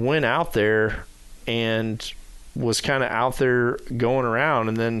 went out there and was kind of out there going around,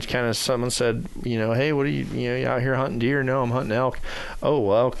 and then kind of someone said, hey, what are you out here hunting deer? No, I'm hunting elk. Oh,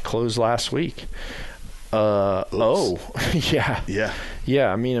 well, closed last week. Yeah.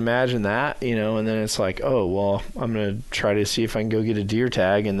 I mean, imagine that, and then it's like, oh, well, I'm going to try to see if I can go get a deer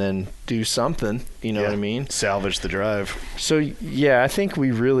tag and then do something, what I mean? Salvage the drive. So, yeah, I think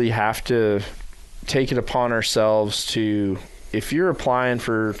we really have to take it upon ourselves to, if you're applying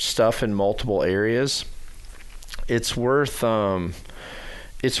for stuff in multiple areas, it's worth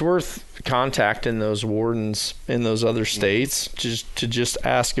contacting those wardens in those other states to just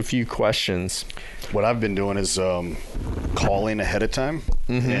ask a few questions. What I've been doing is calling ahead of time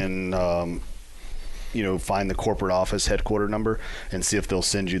and find the corporate office headquarter number and see if they'll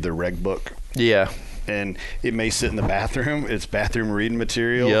send you the reg book. Yeah. And it may sit in the bathroom. It's bathroom reading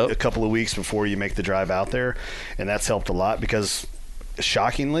material a couple of weeks before you make the drive out there. And that's helped a lot because,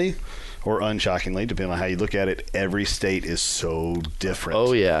 shockingly or unshockingly, depending on how you look at it, every state is so different.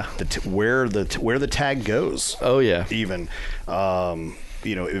 Oh, yeah. Where the tag goes. Oh, yeah. Even.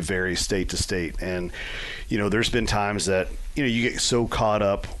 It varies state to state. And, there's been times that, you get so caught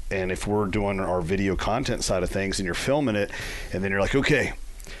up, and if we're doing our video content side of things and you're filming it, and then you're like, okay,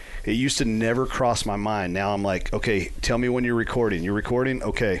 it used to never cross my mind. Now I'm like, okay, tell me when you're recording. You're recording?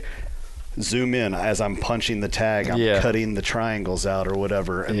 Okay. Zoom in as I'm punching the tag. I'm cutting the triangles out or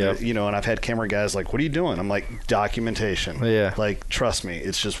whatever. And, and I've had camera guys like, what are you doing? I'm like, documentation. Yeah. Like, trust me,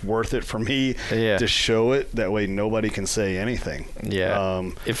 it's just worth it for me to show it. That way nobody can say anything.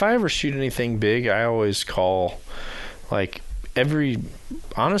 Yeah. If I ever shoot anything big, I always call, like,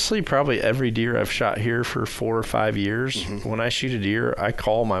 probably every deer I've shot here for 4 or 5 years. Mm-hmm. When I shoot a deer, I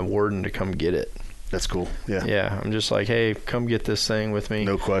call my warden to come get it. That's cool. Yeah. Yeah. I'm just like, hey, come get this thing with me.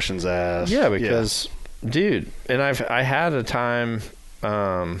 No questions asked. Yeah, because, dude, and I had a time,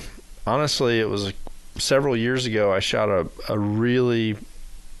 honestly, it was several years ago, I shot a really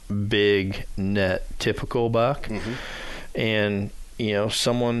big net typical buck. Mm-hmm. And,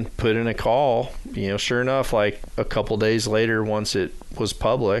 someone put in a call, sure enough, like a couple days later, once it was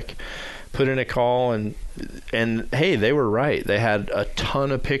public, put in a call and hey, they were right. They had a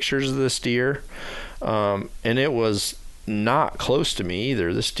ton of pictures of this deer. And it was not close to me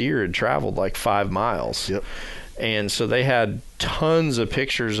either. This deer had traveled like 5 miles. Yep. And so they had tons of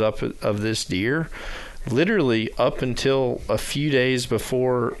pictures up of this deer, literally up until a few days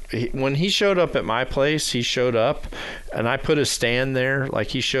before. When he showed up at my place, he showed up and I put a stand there. Like,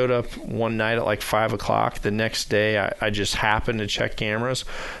 he showed up one night at like 5 o'clock. The next day I just happened to check cameras,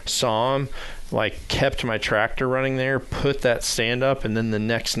 saw him, like, kept my tractor running there, put that stand up, and then the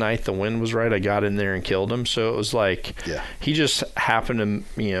next night the wind was right, I got in there and killed him. So it was like, he just happened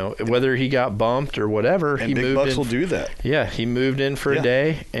to, whether he got bumped or whatever, and he big moved bucks in. will do that. Yeah, he moved in for a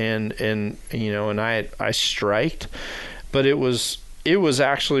day and I striked, but it was it was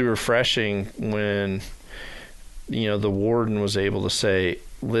actually refreshing when, the warden was able to say,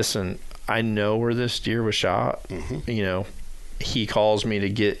 listen, I know where this deer was shot. He calls me to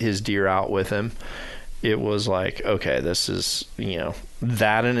get his deer out with him. It was like, okay, this is,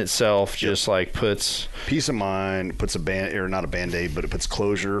 that in itself just like puts peace of mind, puts not a Band-Aid, but it puts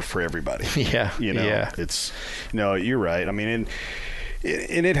closure for everybody. Yeah. It's, you're right. I mean,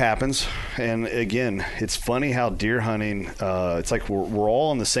 and it happens. And again, it's funny how deer hunting, it's like we're all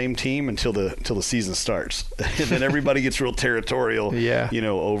on the same team until the season starts. And then everybody gets real territorial,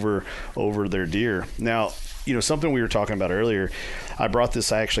 over their deer. Now, something we were talking about earlier, I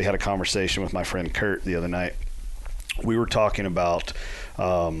actually had a conversation with my friend Kurt the other night. We were talking about,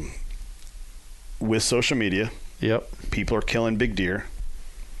 with social media, people are killing big deer.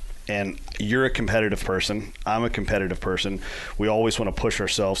 And you're a competitive person. I'm a competitive person. We always want to push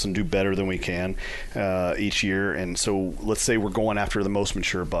ourselves and do better than we can each year. And so let's say we're going after the most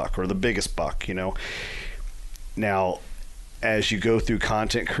mature buck or the biggest buck, Now, as you go through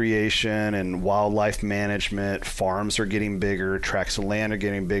content creation and wildlife management, farms are getting bigger, tracts of land are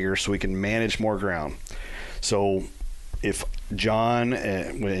getting bigger, so we can manage more ground. So if John,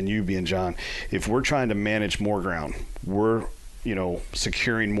 and you being John, if we're trying to manage more ground, we're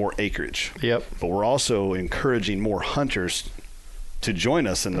securing more acreage. Yep. But we're also encouraging more hunters to join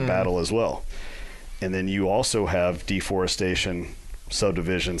us in the battle as well. And then you also have deforestation,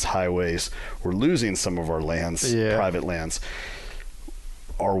 subdivisions, highways. We're losing some of our lands, private lands.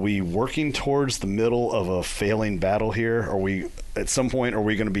 Are we working towards the middle of a failing battle here? At some point, are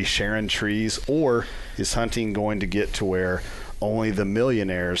we going to be sharing trees, or is hunting going to get to where only the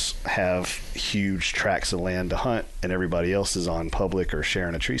millionaires have huge tracts of land to hunt and everybody else is on public or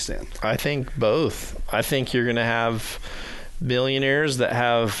sharing a tree stand? I think both. I think you're going to have millionaires that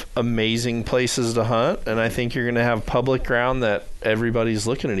have amazing places to hunt, and I think you're going to have public ground that everybody's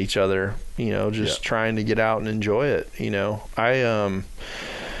looking at each other, trying to get out and enjoy it.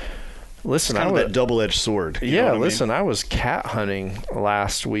 Listen, it's kind of that double-edged sword. Listen, I was cat hunting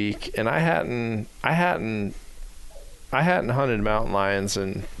last week, and I hadn't hunted mountain lions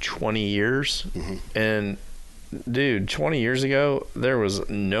in 20 years. And dude, 20 years ago, there was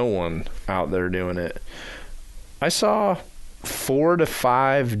no one out there doing it. I saw 4 to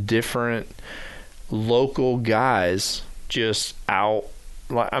 5 different local guys just out.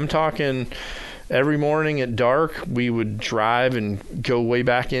 I'm talking every morning at dark, we would drive and go way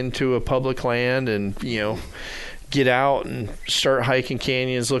back into a public land and, get out and start hiking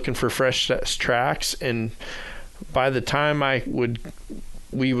canyons looking for fresh tracks. And by the time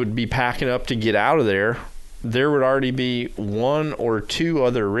we would be packing up to get out of there would already be 1 or 2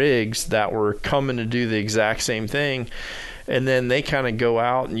 other rigs that were coming to do the exact same thing. And then they kind of go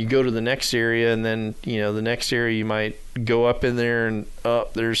out and you go to the next area, and then, the next area you might go up in there and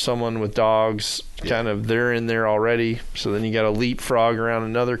there's someone with dogs they're in there already. So then you got to leapfrog around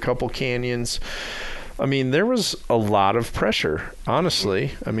another couple canyons. I mean, there was a lot of pressure,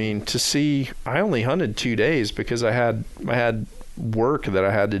 honestly. I mean, I only hunted 2 days because I had work that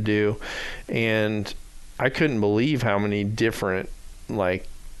I had to do, and I couldn't believe how many different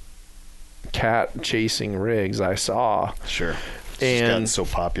cat chasing rigs I saw. Sure. It's gotten so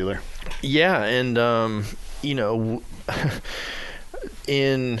popular. Yeah, and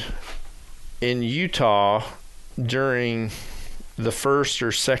in Utah during the first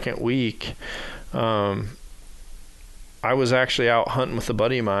or second week, I was actually out hunting with a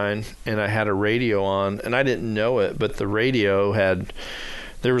buddy of mine, and I had a radio on, and I didn't know it, but the radio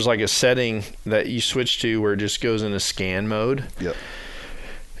there was a setting that you switch to where it just goes into scan mode. Yep.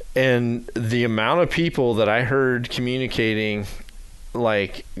 And the amount of people that I heard communicating,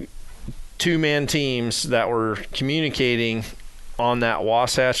 2-man teams that were communicating on that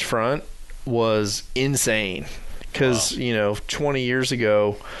Wasatch Front was insane. Because, 20 years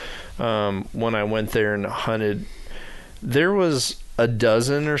ago, when I went there and hunted, there was a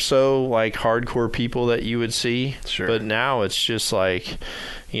dozen or so hardcore people that you would see. Sure. But now it's just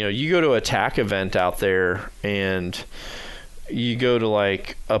you go to a TAC event out there, and you go to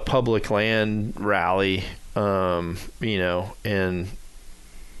a public land rally, and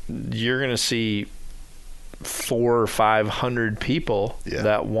you're going to see 400 or 500 people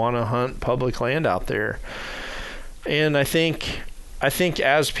that want to hunt public land out there. And I think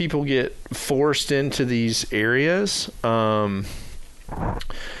as people get forced into these areas, I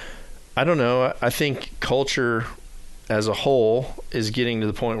don't know, I think culture as a whole is getting to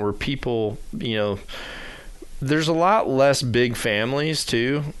the point where people, there's a lot less big families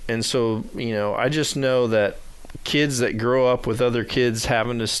too. And so, I just know that kids that grow up with other kids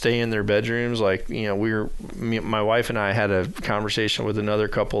having to stay in their bedrooms. Like, my wife and I had a conversation with another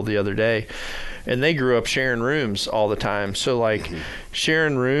couple the other day, and they grew up sharing rooms all the time. So like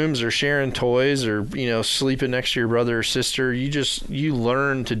sharing rooms or sharing toys or, sleeping next to your brother or sister, you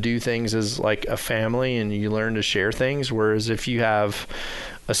learn to do things as like a family, and you learn to share things. Whereas if you have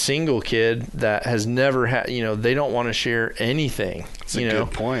a single kid that has never had, they don't want to share anything. That's a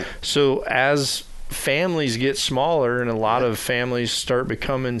good point. So as families get smaller and a lot of families start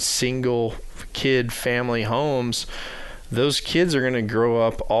becoming single kid family homes, those kids are going to grow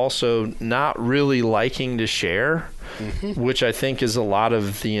up also not really liking to share, which I think is a lot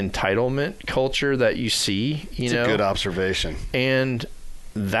of the entitlement culture that you see. It's a good observation. And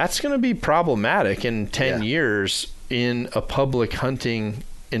that's going to be problematic in 10 years in a public hunting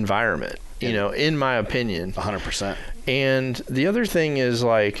environment, in my opinion. 100%. And the other thing is,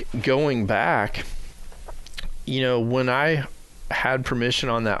 like, going back, when I had permission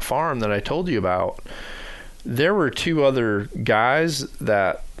on that farm that I told you about, there were two other guys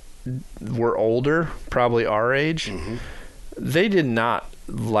that were older, probably our age. They did not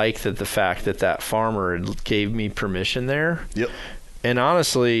like the fact that farmer gave me permission there. Yep. And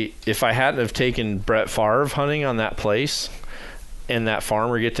honestly, if I hadn't have taken Brett Favre hunting on that place and that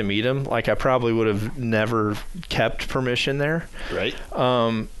farmer get to meet him, like, I probably would have never kept permission there. Right.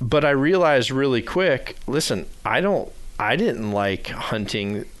 But I realized really quick, listen, I didn't like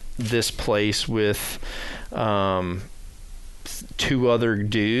hunting this place with two other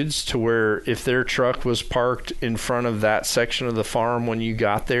dudes, to where if their truck was parked in front of that section of the farm when you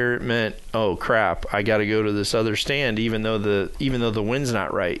got there, it meant, oh crap, I got to go to this other stand, even though the wind's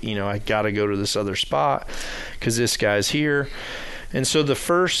not right. I got to go to this other spot because this guy's here. And so the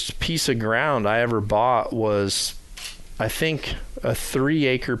first piece of ground I ever bought was, I think, a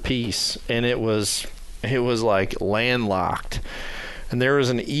 3-acre piece, and it was like landlocked. And there was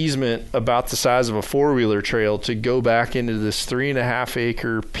an easement about the size of a 4-wheeler trail to go back into this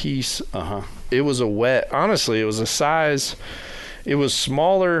 3.5-acre piece. It was honestly, it was a size, it was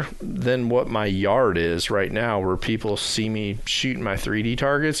smaller than what my yard is right now, where people see me shooting my 3D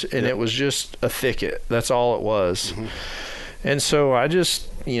targets, and it was just a thicket. That's all it was. And so I just,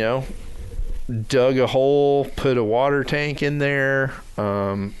 dug a hole, put a water tank in there,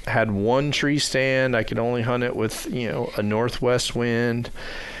 had one tree stand. I could only hunt it with, a northwest wind.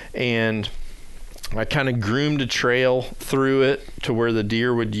 And I kind of groomed a trail through it to where the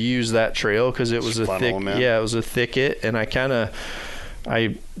deer would use that trail, because it was it was a thicket. And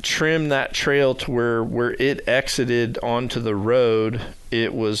I trimmed that trail to where it exited onto the road.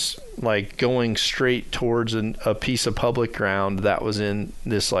 It was like going straight towards a piece of public ground that was in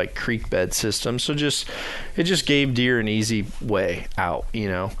this like creek bed system. So it just gave deer an easy way out,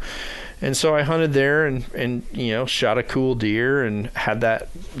 And so I hunted there and shot a cool deer and had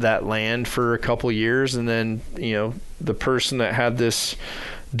that land for a couple years. And then, the person that had this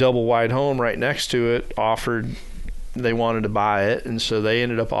double wide home right next to it they wanted to buy it. And so they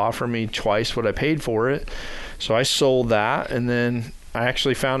ended up offering me twice what I paid for it. So I sold that, and then I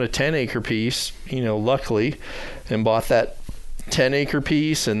actually found a 10-acre piece, luckily, and bought that 10-acre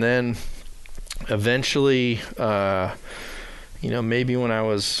piece. And then eventually, maybe when I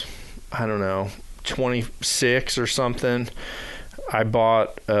was, 26 or something, I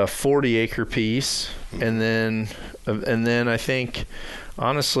bought a 40-acre piece. And then I think,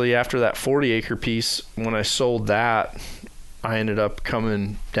 honestly, after that 40-acre piece, when I sold that, I ended up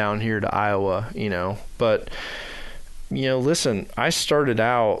coming down here to Iowa, But, listen, I started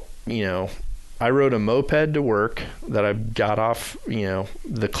out, I rode a moped to work that I got off,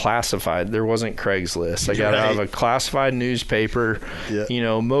 the classified. There wasn't Craigslist. I got out of a classified newspaper,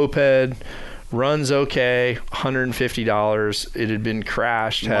 moped. Runs okay, $150. It had been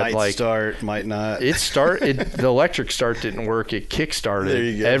crashed. Might start, might not. The electric start didn't work. It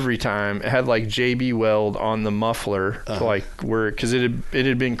kick-started every time. It had like JB Weld on the muffler, because it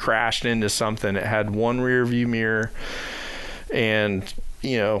had been crashed into something. It had one rear view mirror and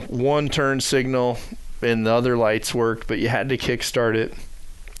one turn signal, and the other lights worked, but you had to kick-start it.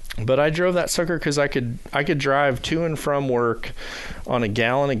 But I drove that sucker because I could drive to and from work on a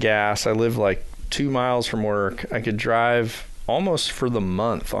gallon of gas. I live like 2 miles from work. I could drive almost for the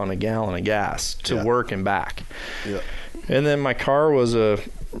month on a gallon of gas to work and back. Yeah. And then my car was a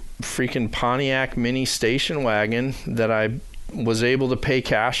freaking Pontiac mini station wagon that I was able to pay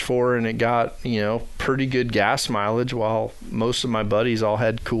cash for, and it got, pretty good gas mileage, while most of my buddies all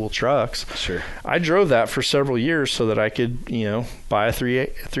had cool trucks. Sure. I drove that for several years so that I could, buy a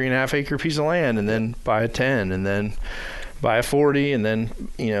 3.5 acre piece of land, and then buy a 10, and then buy a 40, and then,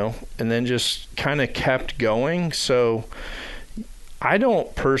 and then just kind of kept going. So I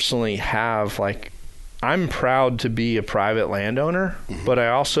don't personally have, like, I'm proud to be a private landowner, but I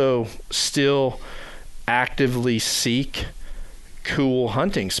also still actively seek cool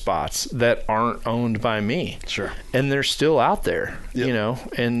hunting spots that aren't owned by me. Sure. And they're still out there,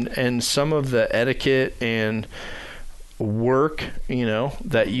 and some of the etiquette and work,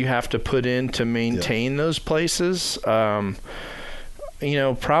 that you have to put in to maintain those places,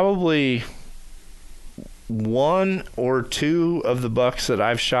 probably one or two of the bucks that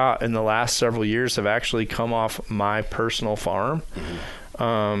I've shot in the last several years have actually come off my personal farm.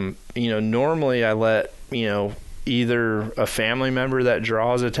 Normally I let, either a family member that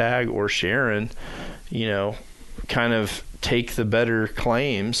draws a tag or Sharon, kind of take the better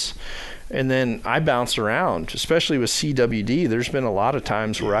claims. And then I bounce around, especially with CWD. There's been a lot of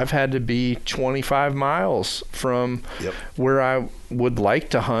times where I've had to be 25 miles from where I would like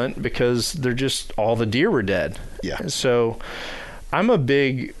to hunt because they're just, all the deer were dead. Yeah. So I'm a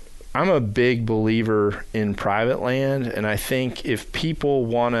big believer in private land. And I think if people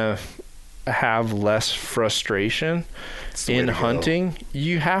want to have less frustration in hunting,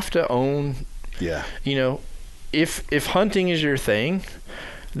 you have to own, if hunting is your thing,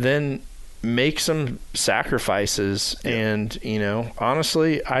 then make some sacrifices. And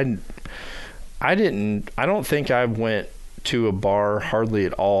honestly, I don't think I went to a bar hardly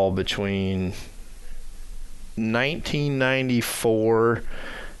at all between 1994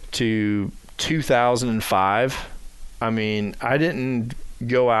 to 2005. I mean, I didn't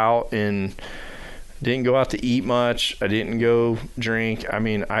go out to eat much. I didn't go drink. I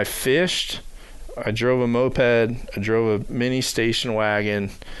mean, I fished, I drove a moped, I drove a mini station wagon,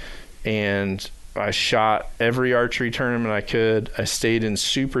 and I shot every archery tournament I could. I stayed in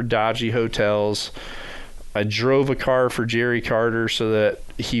super dodgy hotels. I drove a car for Jerry Carter so that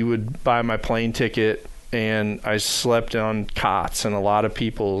he would buy my plane ticket, and I slept on cots in a lot of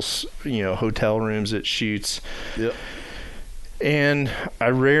people's, hotel rooms at shoots. Yep. And I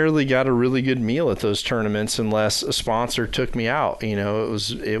rarely got a really good meal at those tournaments unless a sponsor took me out. There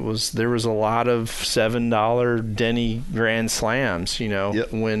was a lot of $7 Denny Grand Slams,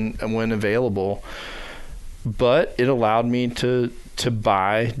 when available. But it allowed me to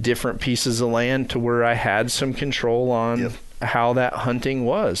buy different pieces of land to where I had some control on how that hunting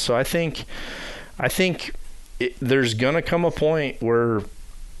was. So I think there's gonna come a point where,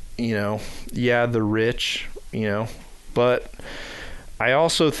 the rich, but I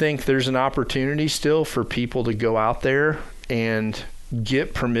also think there's an opportunity still for people to go out there and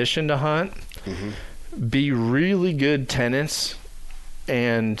get permission to hunt, be really good tenants,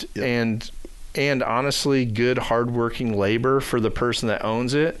 and honestly good hardworking labor for the person that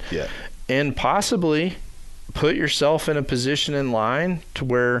owns it, and possibly put yourself in a position in line to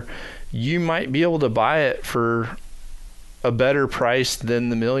where you might be able to buy it for a better price than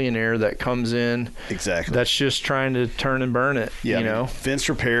the millionaire that comes in. Exactly. That's just trying to turn and burn it. Yeah. Fence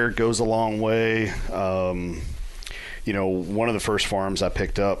repair goes a long way. One of the first farms I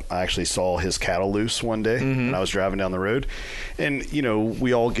picked up, I actually saw his cattle loose one day when I was driving down the road. And,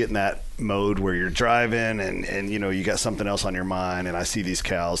 we all get in that mode where you're driving and you got something else on your mind. And I see these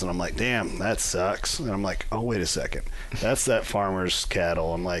cows and I'm like, damn, that sucks. And I'm like, oh, wait a second. That's that farmer's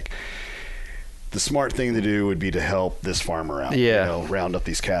cattle. I'm like, the smart thing to do would be to help this farmer out, round up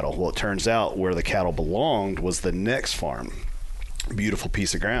these cattle. Well, it turns out where the cattle belonged was the next farm. Beautiful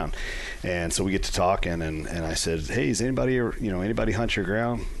piece of ground. And so we get to talking and I said, hey, is anybody hunt your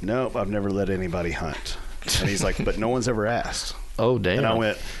ground? Nope, I've never let anybody hunt. And he's like, but no one's ever asked. Oh, damn. And I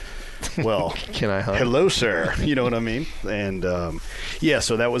went, well, can I hunt? Hello, sir. You know what I mean? And so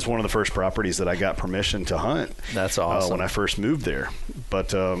that was one of the first properties that I got permission to hunt. That's awesome. When I first moved there.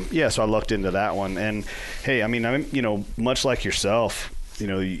 But so I looked into that one. And hey, I mean, I'm much like yourself.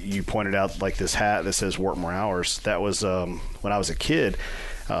 You pointed out like this hat that says work more hours. That was when I was a kid.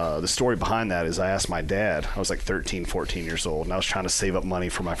 The story behind that is I asked my dad. I was like 13, 14 years old, and I was trying to save up money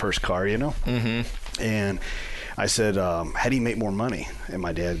for my first car. And I said, how do you make more money? And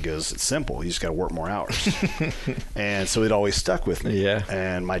my dad goes, it's simple. You just got to work more hours. And so it always stuck with me. Yeah.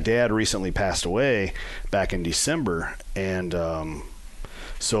 And my dad recently passed away back in December. And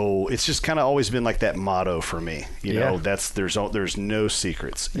so it's just kind of always been like that motto for me. There's no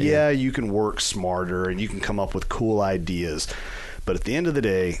secrets. Yeah, you can work smarter and you can come up with cool ideas. But at the end of the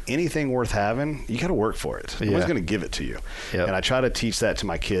day, anything worth having, you got to work for it. No one's going to give it to you. Yep. And I try to teach that to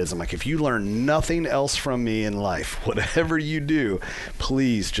my kids. I'm like, if you learn nothing else from me in life, whatever you do,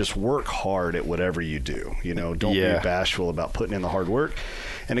 please just work hard at whatever you do. Don't be bashful about putting in the hard work.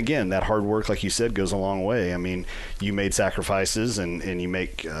 And again, that hard work, like you said, goes a long way. I mean, you made sacrifices, and you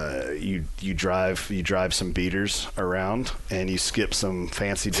make you drive some beaters around, and you skip some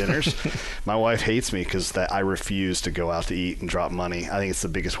fancy dinners. My wife hates me because I refuse to go out to eat and drop money. I think it's the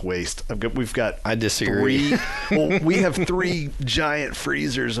biggest waste. We've got I disagree. we have 3 giant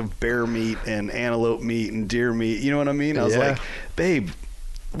freezers of bear meat and antelope meat and deer meat. You know what I mean? I was like, babe,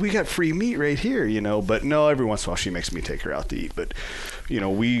 we got free meat right here, you know. But no, every once in a while she makes me take her out to eat. But you know,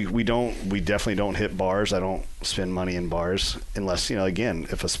 we definitely don't hit bars. I don't spend money in bars unless, you know, again,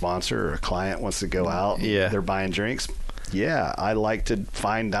 if a sponsor or a client wants to go out, they're buying drinks. Yeah, I like to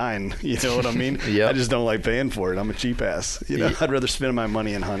fine dine. You know what I mean? I just don't like paying for it. I'm a cheap ass. You know, I'd rather spend my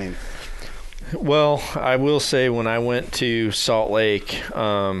money in hunting. Well, I will say when I went to Salt Lake,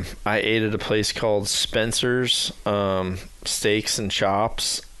 I ate at a place called Spencer's Steaks and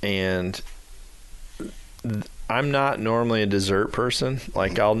Chops, and I'm not normally a dessert person.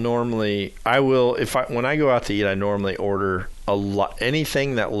 Like when I go out to eat, I normally order a lot.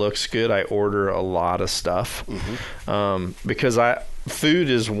 Anything that looks good, I order a lot of stuff, because food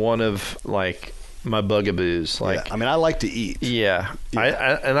is one of like my bugaboos. Like, I mean, I like to eat.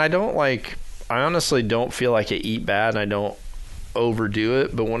 I honestly don't feel like I eat bad, and I don't overdo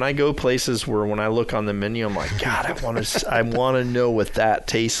it. But when I go places where when I look on the menu, I'm like, God, I want to know what that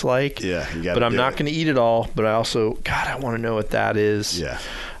tastes like. Yeah, but I'm not going to eat it all. But I also, God, I want to know what that is. Yeah.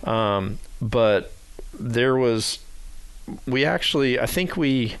 But there was, I think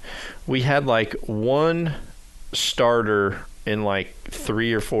we had like one starter in like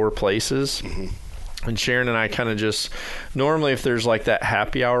 3 or 4 places. Mm-hmm. And Sharon and I kind of just, normally if there's like that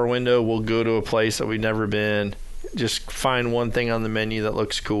happy hour window, we'll go to a place that we've never been, just find one thing on the menu that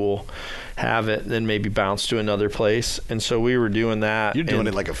looks cool, have it, then maybe bounce to another place. And so we were doing that. You're doing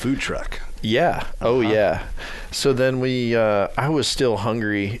it like a food truck. Yeah. Oh, yeah. So then I was still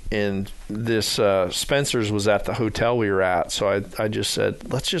hungry, and this Spencer's was at the hotel we were at. So I just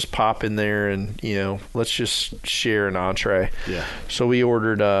said, let's just pop in there and, you know, let's just share an entree. Yeah. So we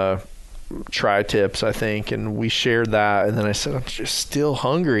ordered tri-tips, I think, and we shared that. And then I said, I'm just still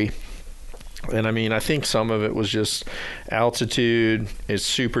hungry. And I mean, I think some of it was just altitude. It's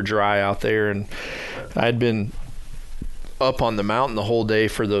super dry out there, and I'd been up on the mountain the whole day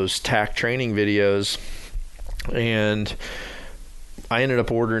for those TAC training videos, and I ended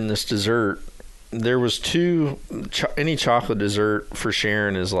up ordering this dessert. There was any chocolate dessert for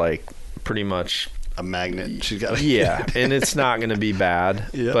Sharon is like pretty much a magnet. She's got and it's not going to be bad.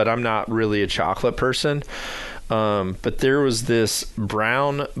 Yep. But I'm not really a chocolate person. But there was this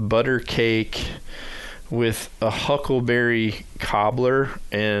brown butter cake with a huckleberry cobbler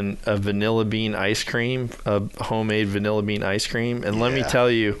and a vanilla bean ice cream, a homemade vanilla bean ice cream. And let me tell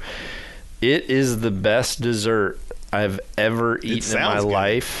you, it is the best dessert I've ever eaten in my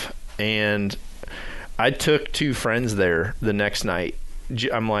life. And I took 2 friends there the next night.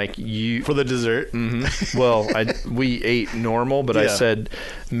 I'm like, for the dessert. Mm-hmm. Well, we ate normal, but I said,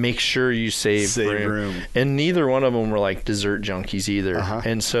 make sure you save room. And neither one of them were like dessert junkies either.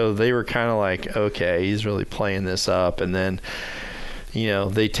 And so they were kind of like, okay, he's really playing this up. And then, you know,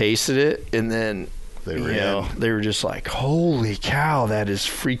 they tasted it, and then they were just like, holy cow, that is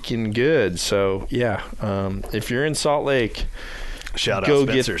freaking good. So if you're in Salt Lake, shout out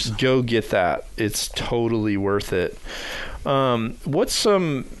Spencer's. Go get that. It's totally worth it. What's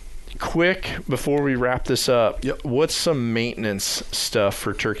some quick, before we wrap this up, what's some maintenance stuff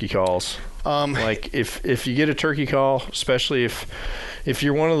for turkey calls? Like if you get a turkey call, especially if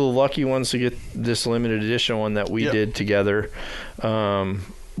you're one of the lucky ones to get this limited edition one that we did together,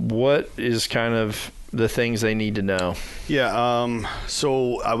 what is kind of the things they need to know?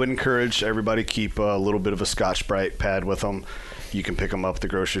 So I would encourage everybody keep a little bit of a Scotch-Brite pad with them. You can pick them up at the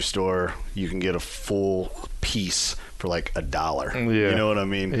grocery store. You can get a full piece for like $1. You know what I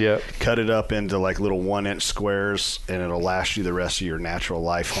mean? Cut it up into like little 1-inch squares, and it'll last you the rest of your natural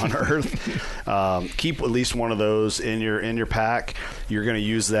life on Earth. Keep at least one of those in your pack. You're going to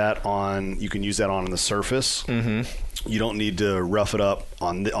use that on. You can use that on the surface. Mm-hmm. You don't need to rough it up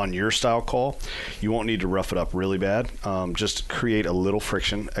on your style call. You won't need to rough it up really bad. Just create a little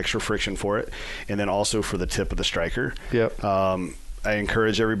friction, extra friction for it, and then also for the tip of the striker. I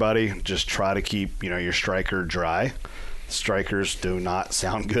encourage everybody, just try to keep your striker dry. Strikers do not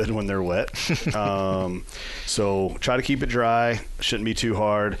sound good when they're wet. So try to keep it dry. Shouldn't be too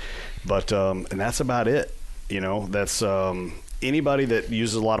hard. But and that's about it. That's anybody that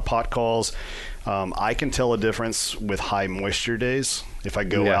uses a lot of pot calls, I can tell a difference with high moisture days. If I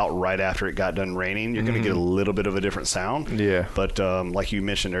go out right after it got done raining, you're going to get a little bit of a different sound. Yeah. But like you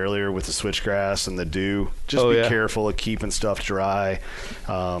mentioned earlier with the switchgrass and the dew, just be careful of keeping stuff dry.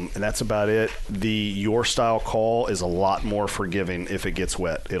 And that's about it. Your style call is a lot more forgiving if it gets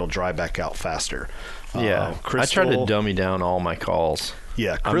wet. It'll dry back out faster. Yeah. Crystal, I try to dummy down all my calls.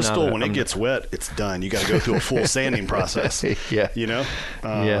 Yeah, Crystal, when it gets wet, it's done. You got to go through a full sanding process. Yeah. You know?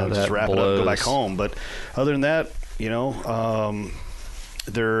 Just wrap it up, go back home. But other than that, you know,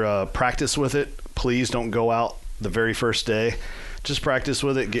 practice with it. Please don't go out the very first day. Just practice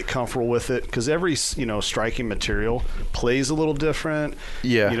with it, get comfortable with it, because every, you know, striking material plays a little different.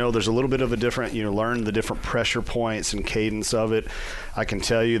 Yeah. You know, there's a little bit of a different, you know, learn the different pressure points and cadence of it. I can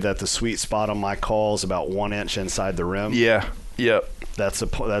tell you that the sweet spot on my call is about 1 inch inside the rim. Yeah. Yep. That's a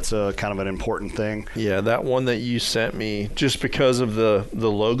kind of an important thing. Yeah, that one that you sent me, just because of the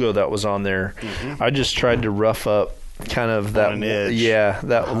logo that was on there, I just tried to rough up kind of that edge.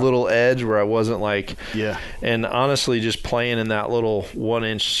 That little edge where I wasn't like, and honestly just playing in that little 1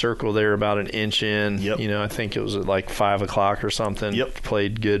 inch circle there about an inch in, you know, I think it was at like 5 o'clock or something,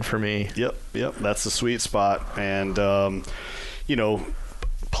 played good for me. Yep, that's the sweet spot. And you know,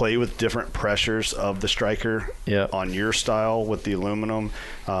 play with different pressures of the striker on your style with the aluminum.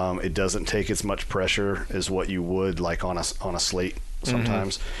 It doesn't take as much pressure as what you would like on a slate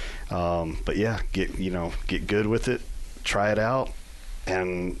sometimes. But yeah, get good with it, try it out,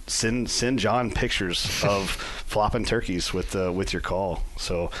 and send John pictures of flopping turkeys with your call.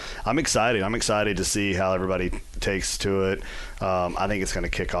 So I'm excited to see how everybody takes to it. I think it's going to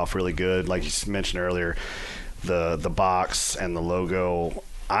kick off really good. Like you mentioned earlier, the box and the logo,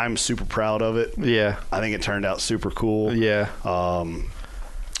 I'm super proud of it. Yeah. I think it turned out super cool. Yeah.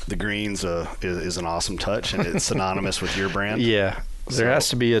 The greens is an awesome touch, and it's synonymous with your brand. Yeah. There has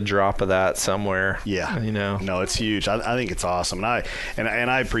to be a drop of that somewhere. Yeah. You know. No, it's huge. I think it's awesome. And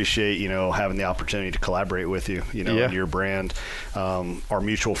I appreciate, you know, having the opportunity to collaborate with you, you know, in your brand. Our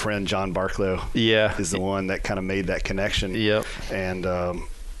mutual friend John Barklow is the one that kind of made that connection. Yep. And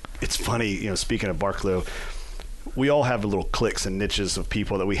it's funny, you know, speaking of Barklow, we all have little cliques and niches of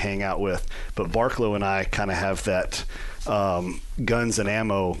people that we hang out with, but Barklow and I kind of have that guns and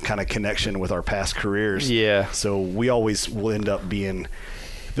ammo kind of connection with our past careers. Yeah. So we always will end up being,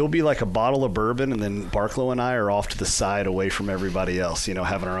 there'll be like a bottle of bourbon, and then Barklow and I are off to the side away from everybody else, you know,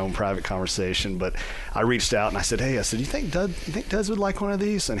 having our own private conversation. But I reached out and I said, hey, you think Duds would like one of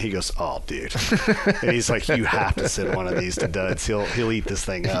these? And he goes, oh, dude. And he's like, you have to send one of these to Duds. He'll eat this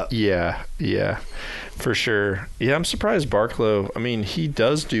thing up. Yeah, for sure. Yeah, I'm surprised Barklow, I mean, he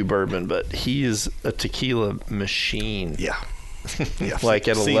does do bourbon, but he is a tequila machine. Yeah. Like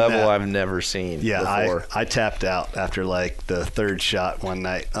at a level I've never seen before. I tapped out after like the third shot one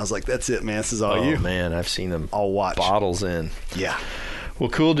night. I was like, that's it, man. This is all you. Oh, man. I've seen them I'll watch bottles in. Yeah. Well,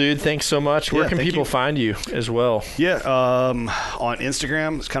 cool, dude. Thanks so much. Where can people find you as well? Yeah, on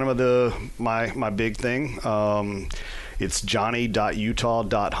Instagram, it's kind of my big thing. It's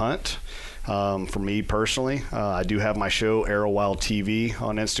johnny.utah.hunt. For me personally, I do have my show Arrow Wild TV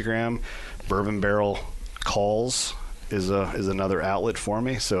on Instagram. Bourbon Barrel Calls is another outlet for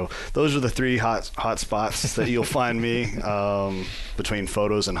me. So those are the three hot spots that you'll find me between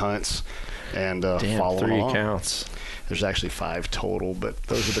photos and hunts. And follow 3 along. accounts. There's actually 5 total, but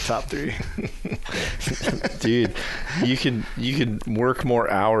those are the top 3. Dude, you could work more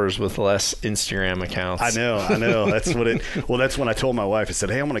hours with less Instagram accounts. I know. That's what it. Well, that's when I told my wife. I said,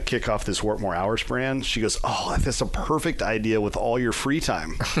 "Hey, I'm going to kick off this Work More Hours brand." She goes, "Oh, that's a perfect idea with all your free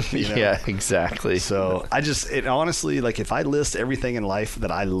time." You know? Yeah, exactly. So honestly, like if I list everything in life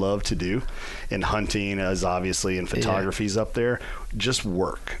that I love to do, and hunting is obviously, and photography's up there. Just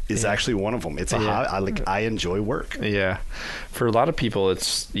work is actually one of them. It's a hobby. I enjoy work. Yeah, for a lot of people,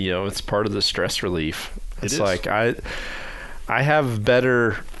 it's it's part of the stress relief. It's like I have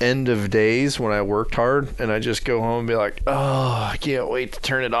better end of days when I worked hard, and I just go home and be like, oh, I can't wait to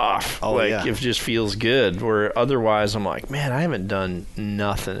turn it off. Oh, it just feels good. Where otherwise, I'm like, man, I haven't done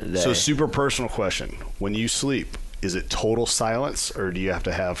nothing today. So, super personal question: when you sleep, is it total silence, or do you have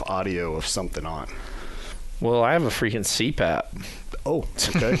to have audio of something on? Well, I have a freaking CPAP. Oh,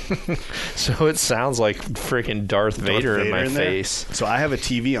 okay. So it sounds like freaking Darth Vader in my face. So I have a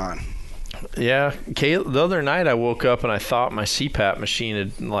TV on. Yeah, the other night I woke up and I thought my CPAP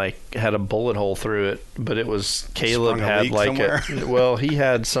machine had a bullet hole through it, but it was Caleb had like well, he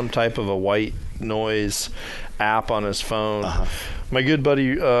had some type of a white noise app on his phone. My good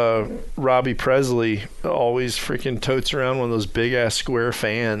buddy Robbie Presley always freaking totes around one of those big ass square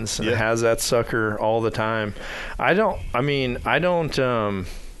fans and has that sucker all the time. I don't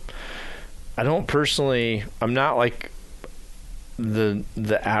personally, I'm not like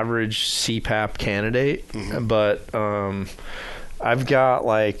the average CPAP candidate, but I've got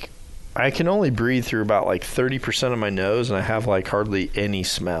like, I can only breathe through about like 30% of my nose, and I have like hardly any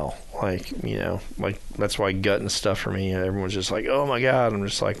smell. Like, you know, like that's why gut and stuff for me, everyone's just like, oh my God. I'm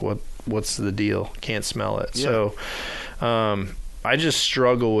just like, what's the deal? Can't smell it. Yeah. So I just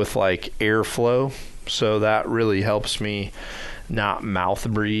struggle with like airflow. So that really helps me not mouth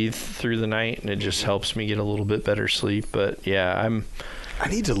breathe through the night, and it just helps me get a little bit better sleep. But yeah, I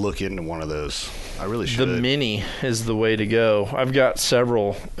need to look into one of those. I really should. The Mini is the way to go. I've got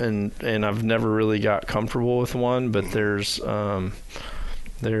several, and I've never really got comfortable with one, but there's I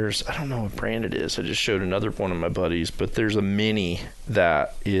don't know what brand it is. I just showed another one of my buddies, but there's a Mini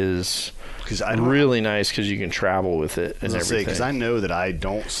that is really nice because you can travel with it and everything. Because I know that I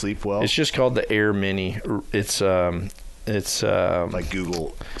don't sleep well. It's just called the Air Mini. It's like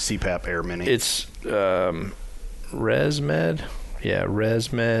Google CPAP Air Mini. It's ResMed. Yeah,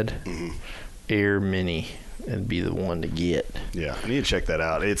 ResMed Air Mini. It'd be the one to get. Yeah, I need to check that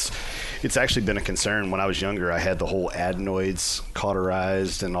out. It's actually been a concern. When I was younger, I had the whole adenoids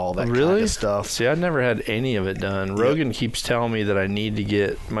cauterized and all that kind of stuff. See, I've never had any of it done. Rogan keeps telling me that I need to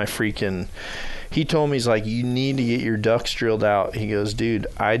get my freaking... He told me, he's like, you need to get your ducts drilled out. He goes, dude,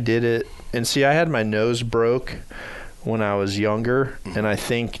 I did it. And see, I had my nose broke when I was younger, and I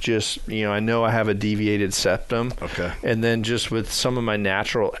think just, you know, I know I have a deviated septum. Okay. And then just with some of my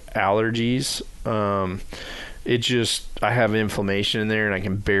natural allergies, it just, I have inflammation in there and I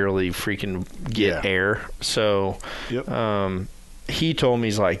can barely freaking get air. So, he told me,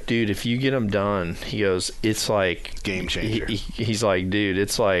 he's like, dude, if you get them done, he goes, it's like game changer. He's like, dude,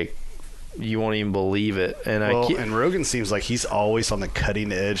 it's like, you won't even believe it. And and Rogan seems like he's always on the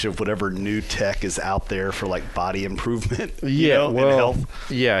cutting edge of whatever new tech is out there for like body improvement. And health.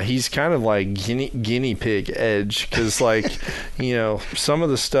 Yeah, he's kind of like guinea pig edge, because like, you know, some of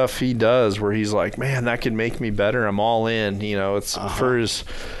the stuff he does where he's like, man, that could make me better. I'm all in. You know, it's for as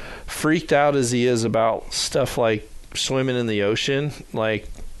freaked out as he is about stuff like swimming in the ocean, like,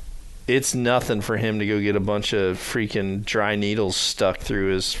 it's nothing for him to go get a bunch of freaking dry needles stuck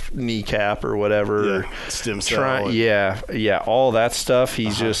through his kneecap or whatever. Yeah, stem cell. All that stuff.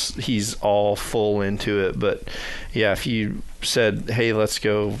 He's all full into it. But yeah, if you said, hey, let's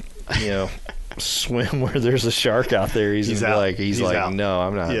go, you know, swim where there's a shark out there, he's like, no,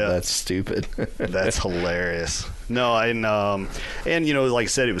 I'm not. Yeah. That's stupid. That's hilarious. No, and you know, like I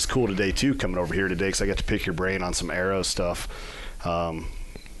said, it was cool today too, coming over here today, because I got to pick your brain on some arrow stuff.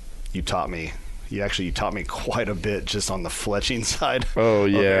 You taught me quite a bit just on the fletching side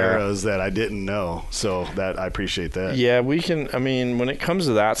of arrows that I didn't know. So that I appreciate that. Yeah, when it comes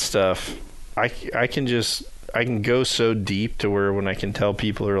to that stuff, I can go so deep to where when I can tell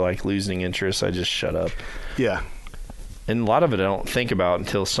people are like losing interest, I just shut up. Yeah. And a lot of it I don't think about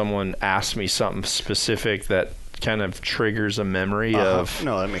until someone asks me something specific that kind of triggers a memory of.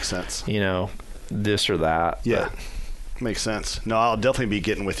 No, that makes sense. You know, this or that. Yeah. But, makes sense. No, I'll definitely be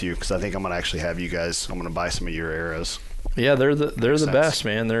getting with you, because I think I'm going to actually have you guys. I'm going to buy some of your arrows. Yeah, they're the best,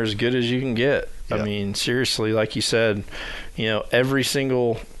 man. They're as good as you can get. Yep. I mean, seriously, like you said, you know, every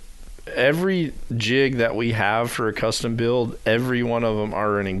jig that we have for a custom build, every one of them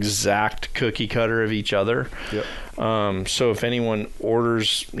are an exact cookie cutter of each other. Yep. So if anyone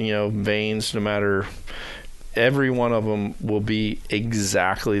orders, you know, vanes, no matter, every one of them will be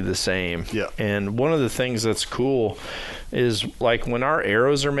exactly the same. Yeah. And one of the things that's cool is like when our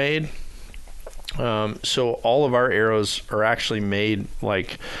arrows are made, so all of our arrows are actually made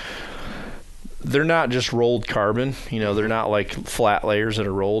like, they're not just rolled carbon, you know, they're not like flat layers that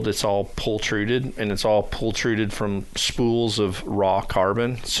are rolled. It's all pultruded, and it's all pultruded from spools of raw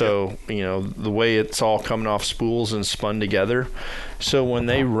carbon. So, you know, the way it's all coming off spools and spun together. So when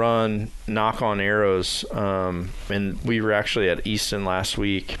they run knock-on arrows, and we were actually at Easton last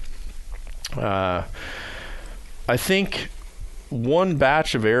week, I think one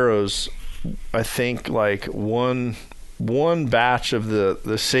batch of arrows, I think like one batch of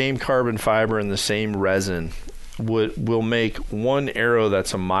the same carbon fiber and the same resin will make one arrow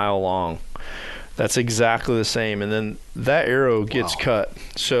that's a mile long. That's exactly the same. And then that arrow gets cut.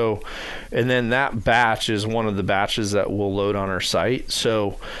 So, and then that batch is one of the batches that we'll load on our site.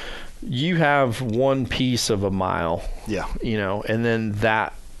 So you have one piece of a mile. Yeah. And then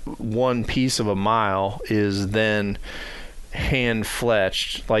that one piece of a mile is then hand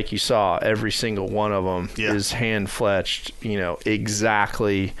fletched, like you saw. Every single one of them is hand fletched,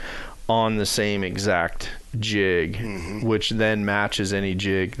 exactly on the same exact jig, which then matches any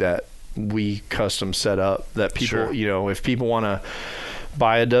jig that we custom set up. That people, if people want to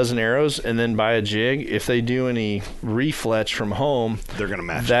buy a dozen arrows and then buy a jig, if they do any refletch from home, they're going to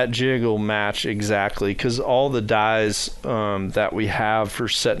match. That jig will match exactly, because all the dies that we have for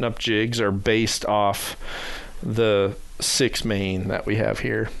setting up jigs are based off the 6 main that we have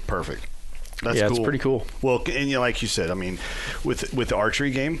here. Perfect. That's cool. It's pretty cool. Well, and like you said, I mean, with the archery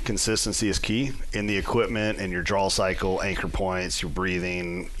game, consistency is key in the equipment and your draw cycle, anchor points, your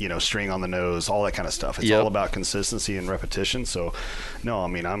breathing, string on the nose, all that kind of stuff. It's all about consistency and repetition. So, no, I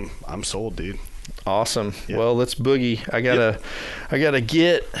mean, I'm sold, dude. Awesome. Yep. Well, let's boogie. I gotta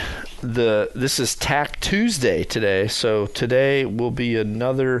get this is Tack Tuesday today. So today will be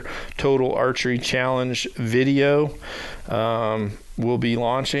another Total Archery Challenge video. We'll be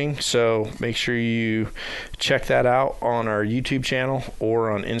launching, so make sure you check that out on our YouTube channel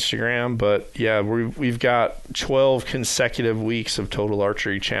or on Instagram. But yeah, we've got 12 consecutive weeks of Total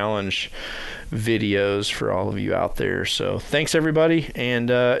Archery Challenge videos for all of you out there. So thanks everybody,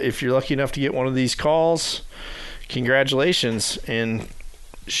 and if you're lucky enough to get one of these calls, congratulations, and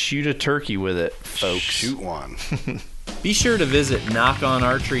shoot a turkey with it, folks. Shoot one. Be sure to visit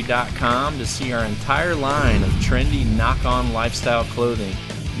knockonarchery.com to see our entire line of trendy knock-on lifestyle clothing.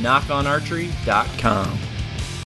 knockonarchery.com.